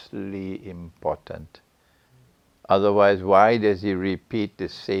tremendously important. Otherwise, why does he repeat the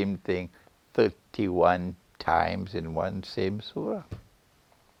same thing 31 times in one same surah?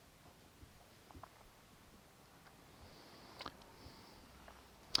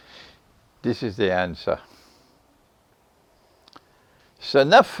 This is the answer.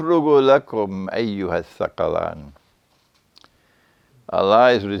 سَنَفْرُغُ لَكُمْ أَيُّهَا الثَّقَلَانِ.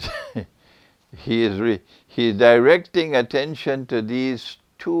 Allah is He is directing attention to these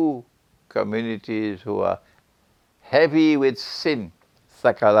two communities who are heavy with sin,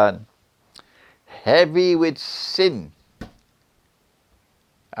 thaqalan, heavy with sin.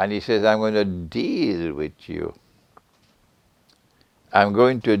 And he says, I'm going to deal with you. I'm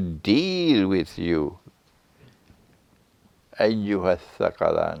going to deal with you. Ayyuha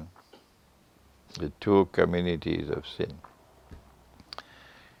thaqalan, the two communities of sin.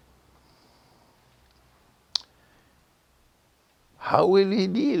 How will he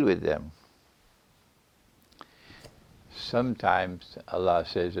deal with them? Sometimes Allah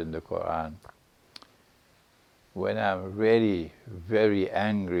says in the Quran, when I'm really very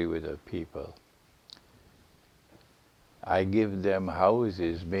angry with a people, I give them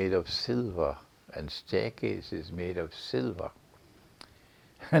houses made of silver and staircases made of silver.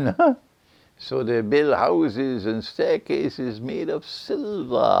 So they build houses and staircases made of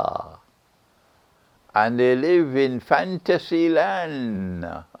silver. And they live in fantasy land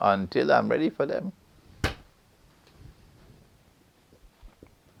until I'm ready for them.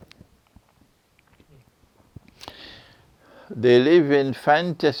 They live in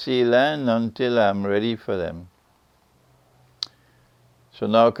fantasy land until I'm ready for them. So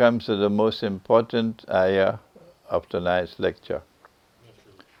now comes to the most important ayah of tonight's lecture,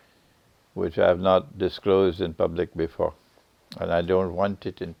 which I have not disclosed in public before, and I don't want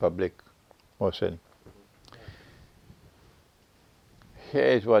it in public, Hosein. Here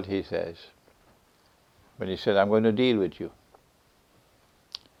is what he says. When he said, I'm going to deal with you.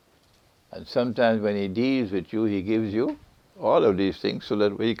 And sometimes when he deals with you, he gives you all of these things so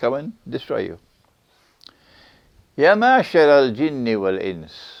that he come and destroy you. Ya ma'shar al-jinni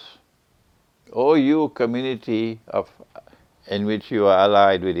wal-ins. O you community in which you are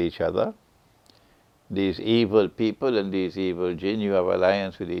allied with each other, these evil people and these evil jinn, you have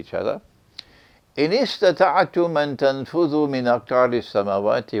alliance with each other. In istata'tum an tanfudhu min aqtari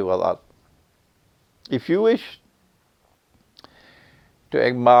samawati wal-ard. If you wish to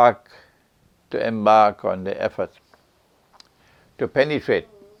embark on the effort to penetrate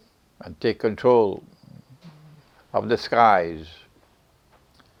and take control of the skies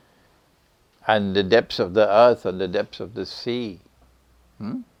and the depths of the earth and the depths of the sea,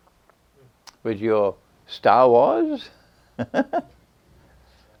 with your Star Wars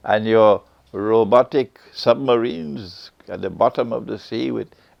and your robotic submarines at the bottom of the sea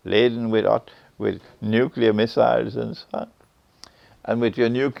laden with nuclear missiles and so on, and with your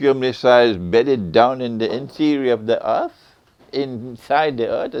nuclear missiles bedded down in the interior of the earth, inside the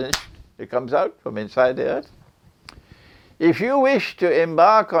earth, and it comes out from inside the earth. If you wish to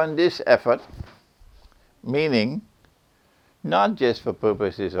embark on this effort, meaning not just for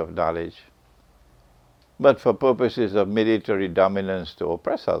purposes of knowledge, but for purposes of military dominance to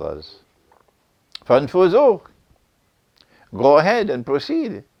oppress others, fanfuzu, go ahead and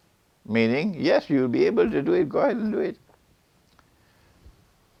proceed. Meaning, yes, you'll be able to do it, go ahead and do it.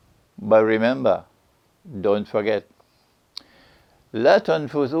 But remember, don't forget, la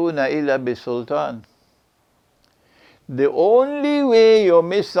tanfuzuna illa bisultan. The only way your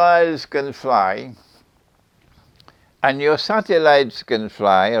missiles can fly and your satellites can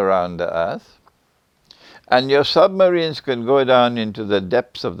fly around the earth and your submarines can go down into the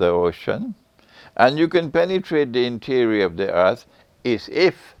depths of the ocean and you can penetrate the interior of the earth is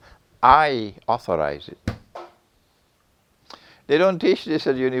if I authorize it. They don't teach this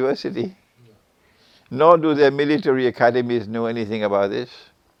at university, nor do their military academies know anything about this.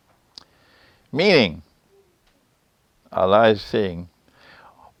 Meaning, Allah is saying,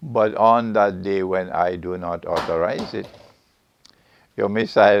 but on that day when I do not authorize it, your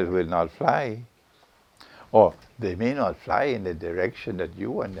missiles will not fly. Or they may not fly in the direction that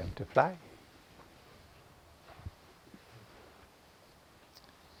you want them to fly.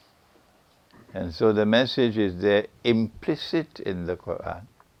 And so the message is there implicit in the Quran,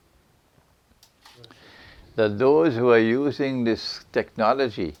 that those who are using this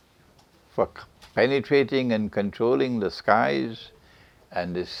technology for penetrating and controlling the skies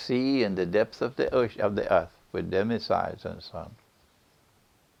and the sea and the depths of the earth with their missiles and so on,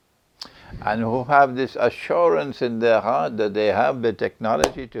 and who have this assurance in their heart that they have the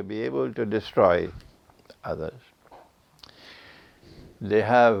technology to be able to destroy others, they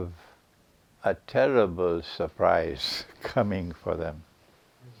have a terrible surprise coming for them.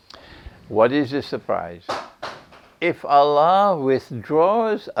 What is the surprise? If Allah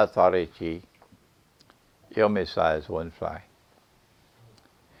withdraws authority, your missiles won't fly.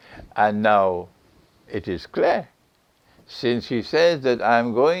 And now it is clear, since He says that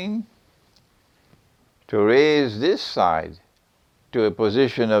I'm going to raise this side to a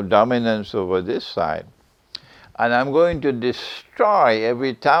position of dominance over this side, and I'm going to destroy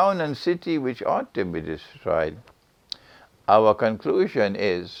every town and city which ought to be destroyed, our conclusion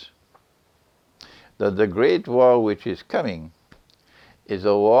is that the great war which is coming is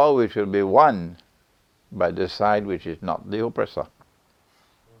a war which will be won by the side which is not the oppressor.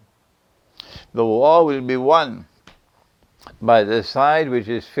 The war will be won by the side which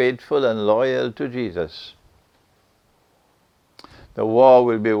is faithful and loyal to Jesus. The war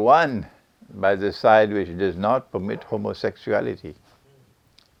will be won by the side which does not permit homosexuality.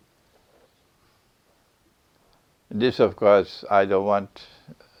 This, of course, I don't want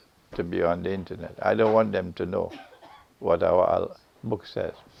to be on the internet. I don't want them to know what our book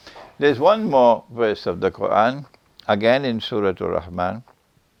says. There's one more verse of the Quran, again in Surah Ar-Rahman,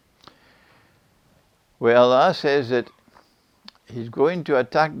 where Allah says that He's going to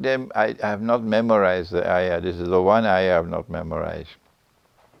attack them. I have not memorized the ayah. This is the one ayah I have not memorized.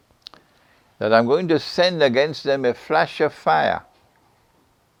 that I'm going to send against them a flash of fire.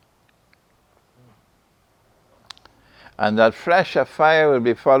 And that flash of fire will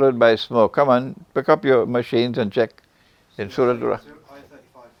be followed by smoke. Come on, pick up your machines and check in Surah Al-Rahman.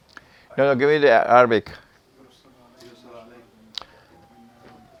 No, give me the Arabic.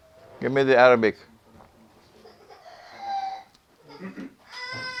 Give me the Arabic.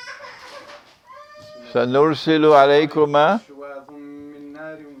 سنرسل عليكما.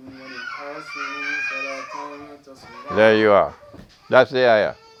 There you are. That's the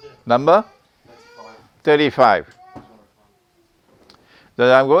ayah. Number? 35.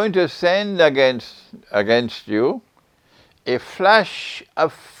 That I'm going to send against you a flash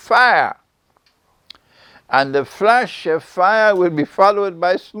of fire. And the flash of fire will be followed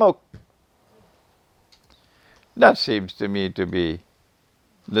by smoke. That seems to me to be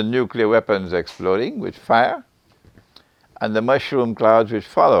the nuclear weapons exploding with fire and the mushroom clouds which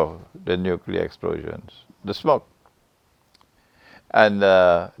follow the nuclear explosions, the smoke. And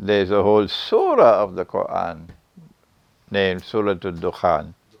there's a whole surah of the Quran named Surah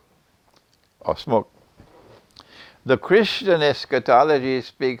Al-Dukhan, or smoke. The Christian eschatology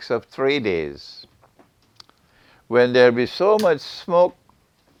speaks of 3 days when there'll be so much smoke.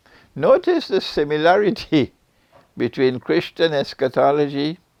 Notice the similarity between Christian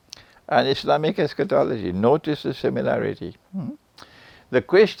eschatology and Islamic eschatology. Notice the similarity. The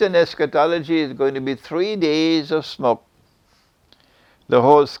Christian eschatology is going to be 3 days of smoke. The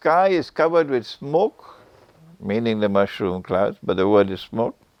whole sky is covered with smoke, meaning the mushroom clouds, but the word is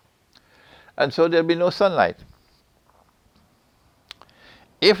smoke. And so there'll be no sunlight.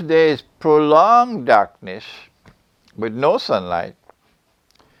 If there is prolonged darkness with no sunlight,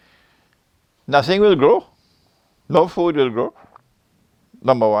 nothing will grow. No food will grow,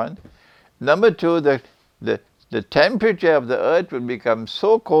 number one. Number two, the temperature of the earth will become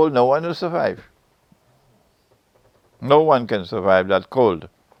so cold no one will survive. No one can survive that cold.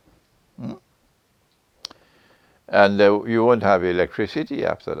 And you won't have electricity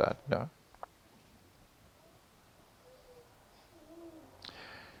after that, no.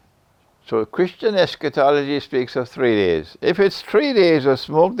 So Christian eschatology speaks of 3 days. If it's 3 days of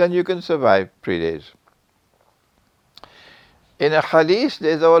smoke, then you can survive 3 days. In a hadith,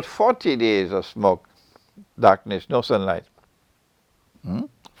 there's about 40 days of smoke, darkness, no sunlight.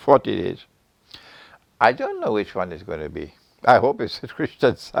 40 days. I don't know which one it's going to be. I hope it's the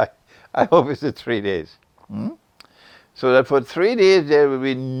Christian side. I hope it's the 3 days. So that for 3 days there will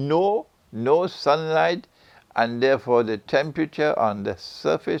be no sunlight, and therefore the temperature on the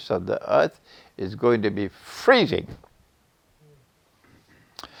surface of the earth is going to be freezing.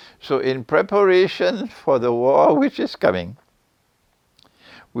 So in preparation for the war which is coming,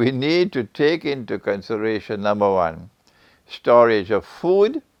 we need to take into consideration, number one, storage of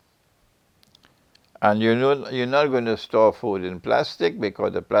food. And you're not going to store food in plastic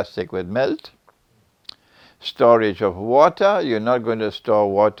because the plastic will melt. Storage of water, you're not going to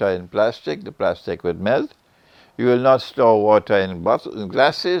store water in plastic, the plastic will melt. You will not store water in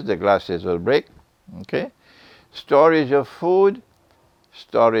glasses, the glasses will break. Okay? Storage of food,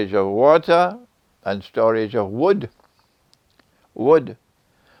 storage of water, and storage of wood. Wood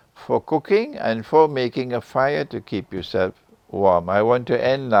for cooking and for making a fire to keep yourself warm. I want to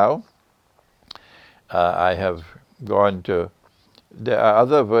end now. I have gone to, there are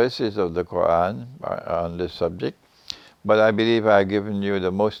other verses of the Quran on this subject, but I believe I have given you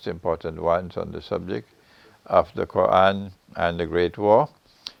the most important ones on the subject of the Quran and the Great War.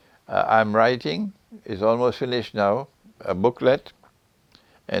 I'm writing, it's almost finished now, a booklet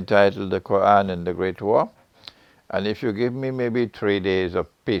entitled The Quran and the Great War. And if you give me maybe 3 days of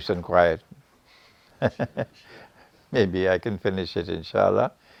peace and quiet, maybe I can finish it,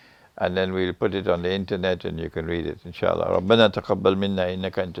 inshallah. And then we'll put it on the internet and you can read it, inshallah. ربنا تقبل منا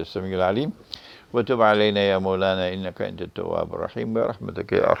إنك أنت السميع العليم وتب علينا يا مولانا إنك أنت التواب الرحيم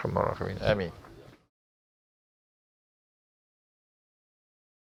برحمتك يا أرحم الراحمين آمين.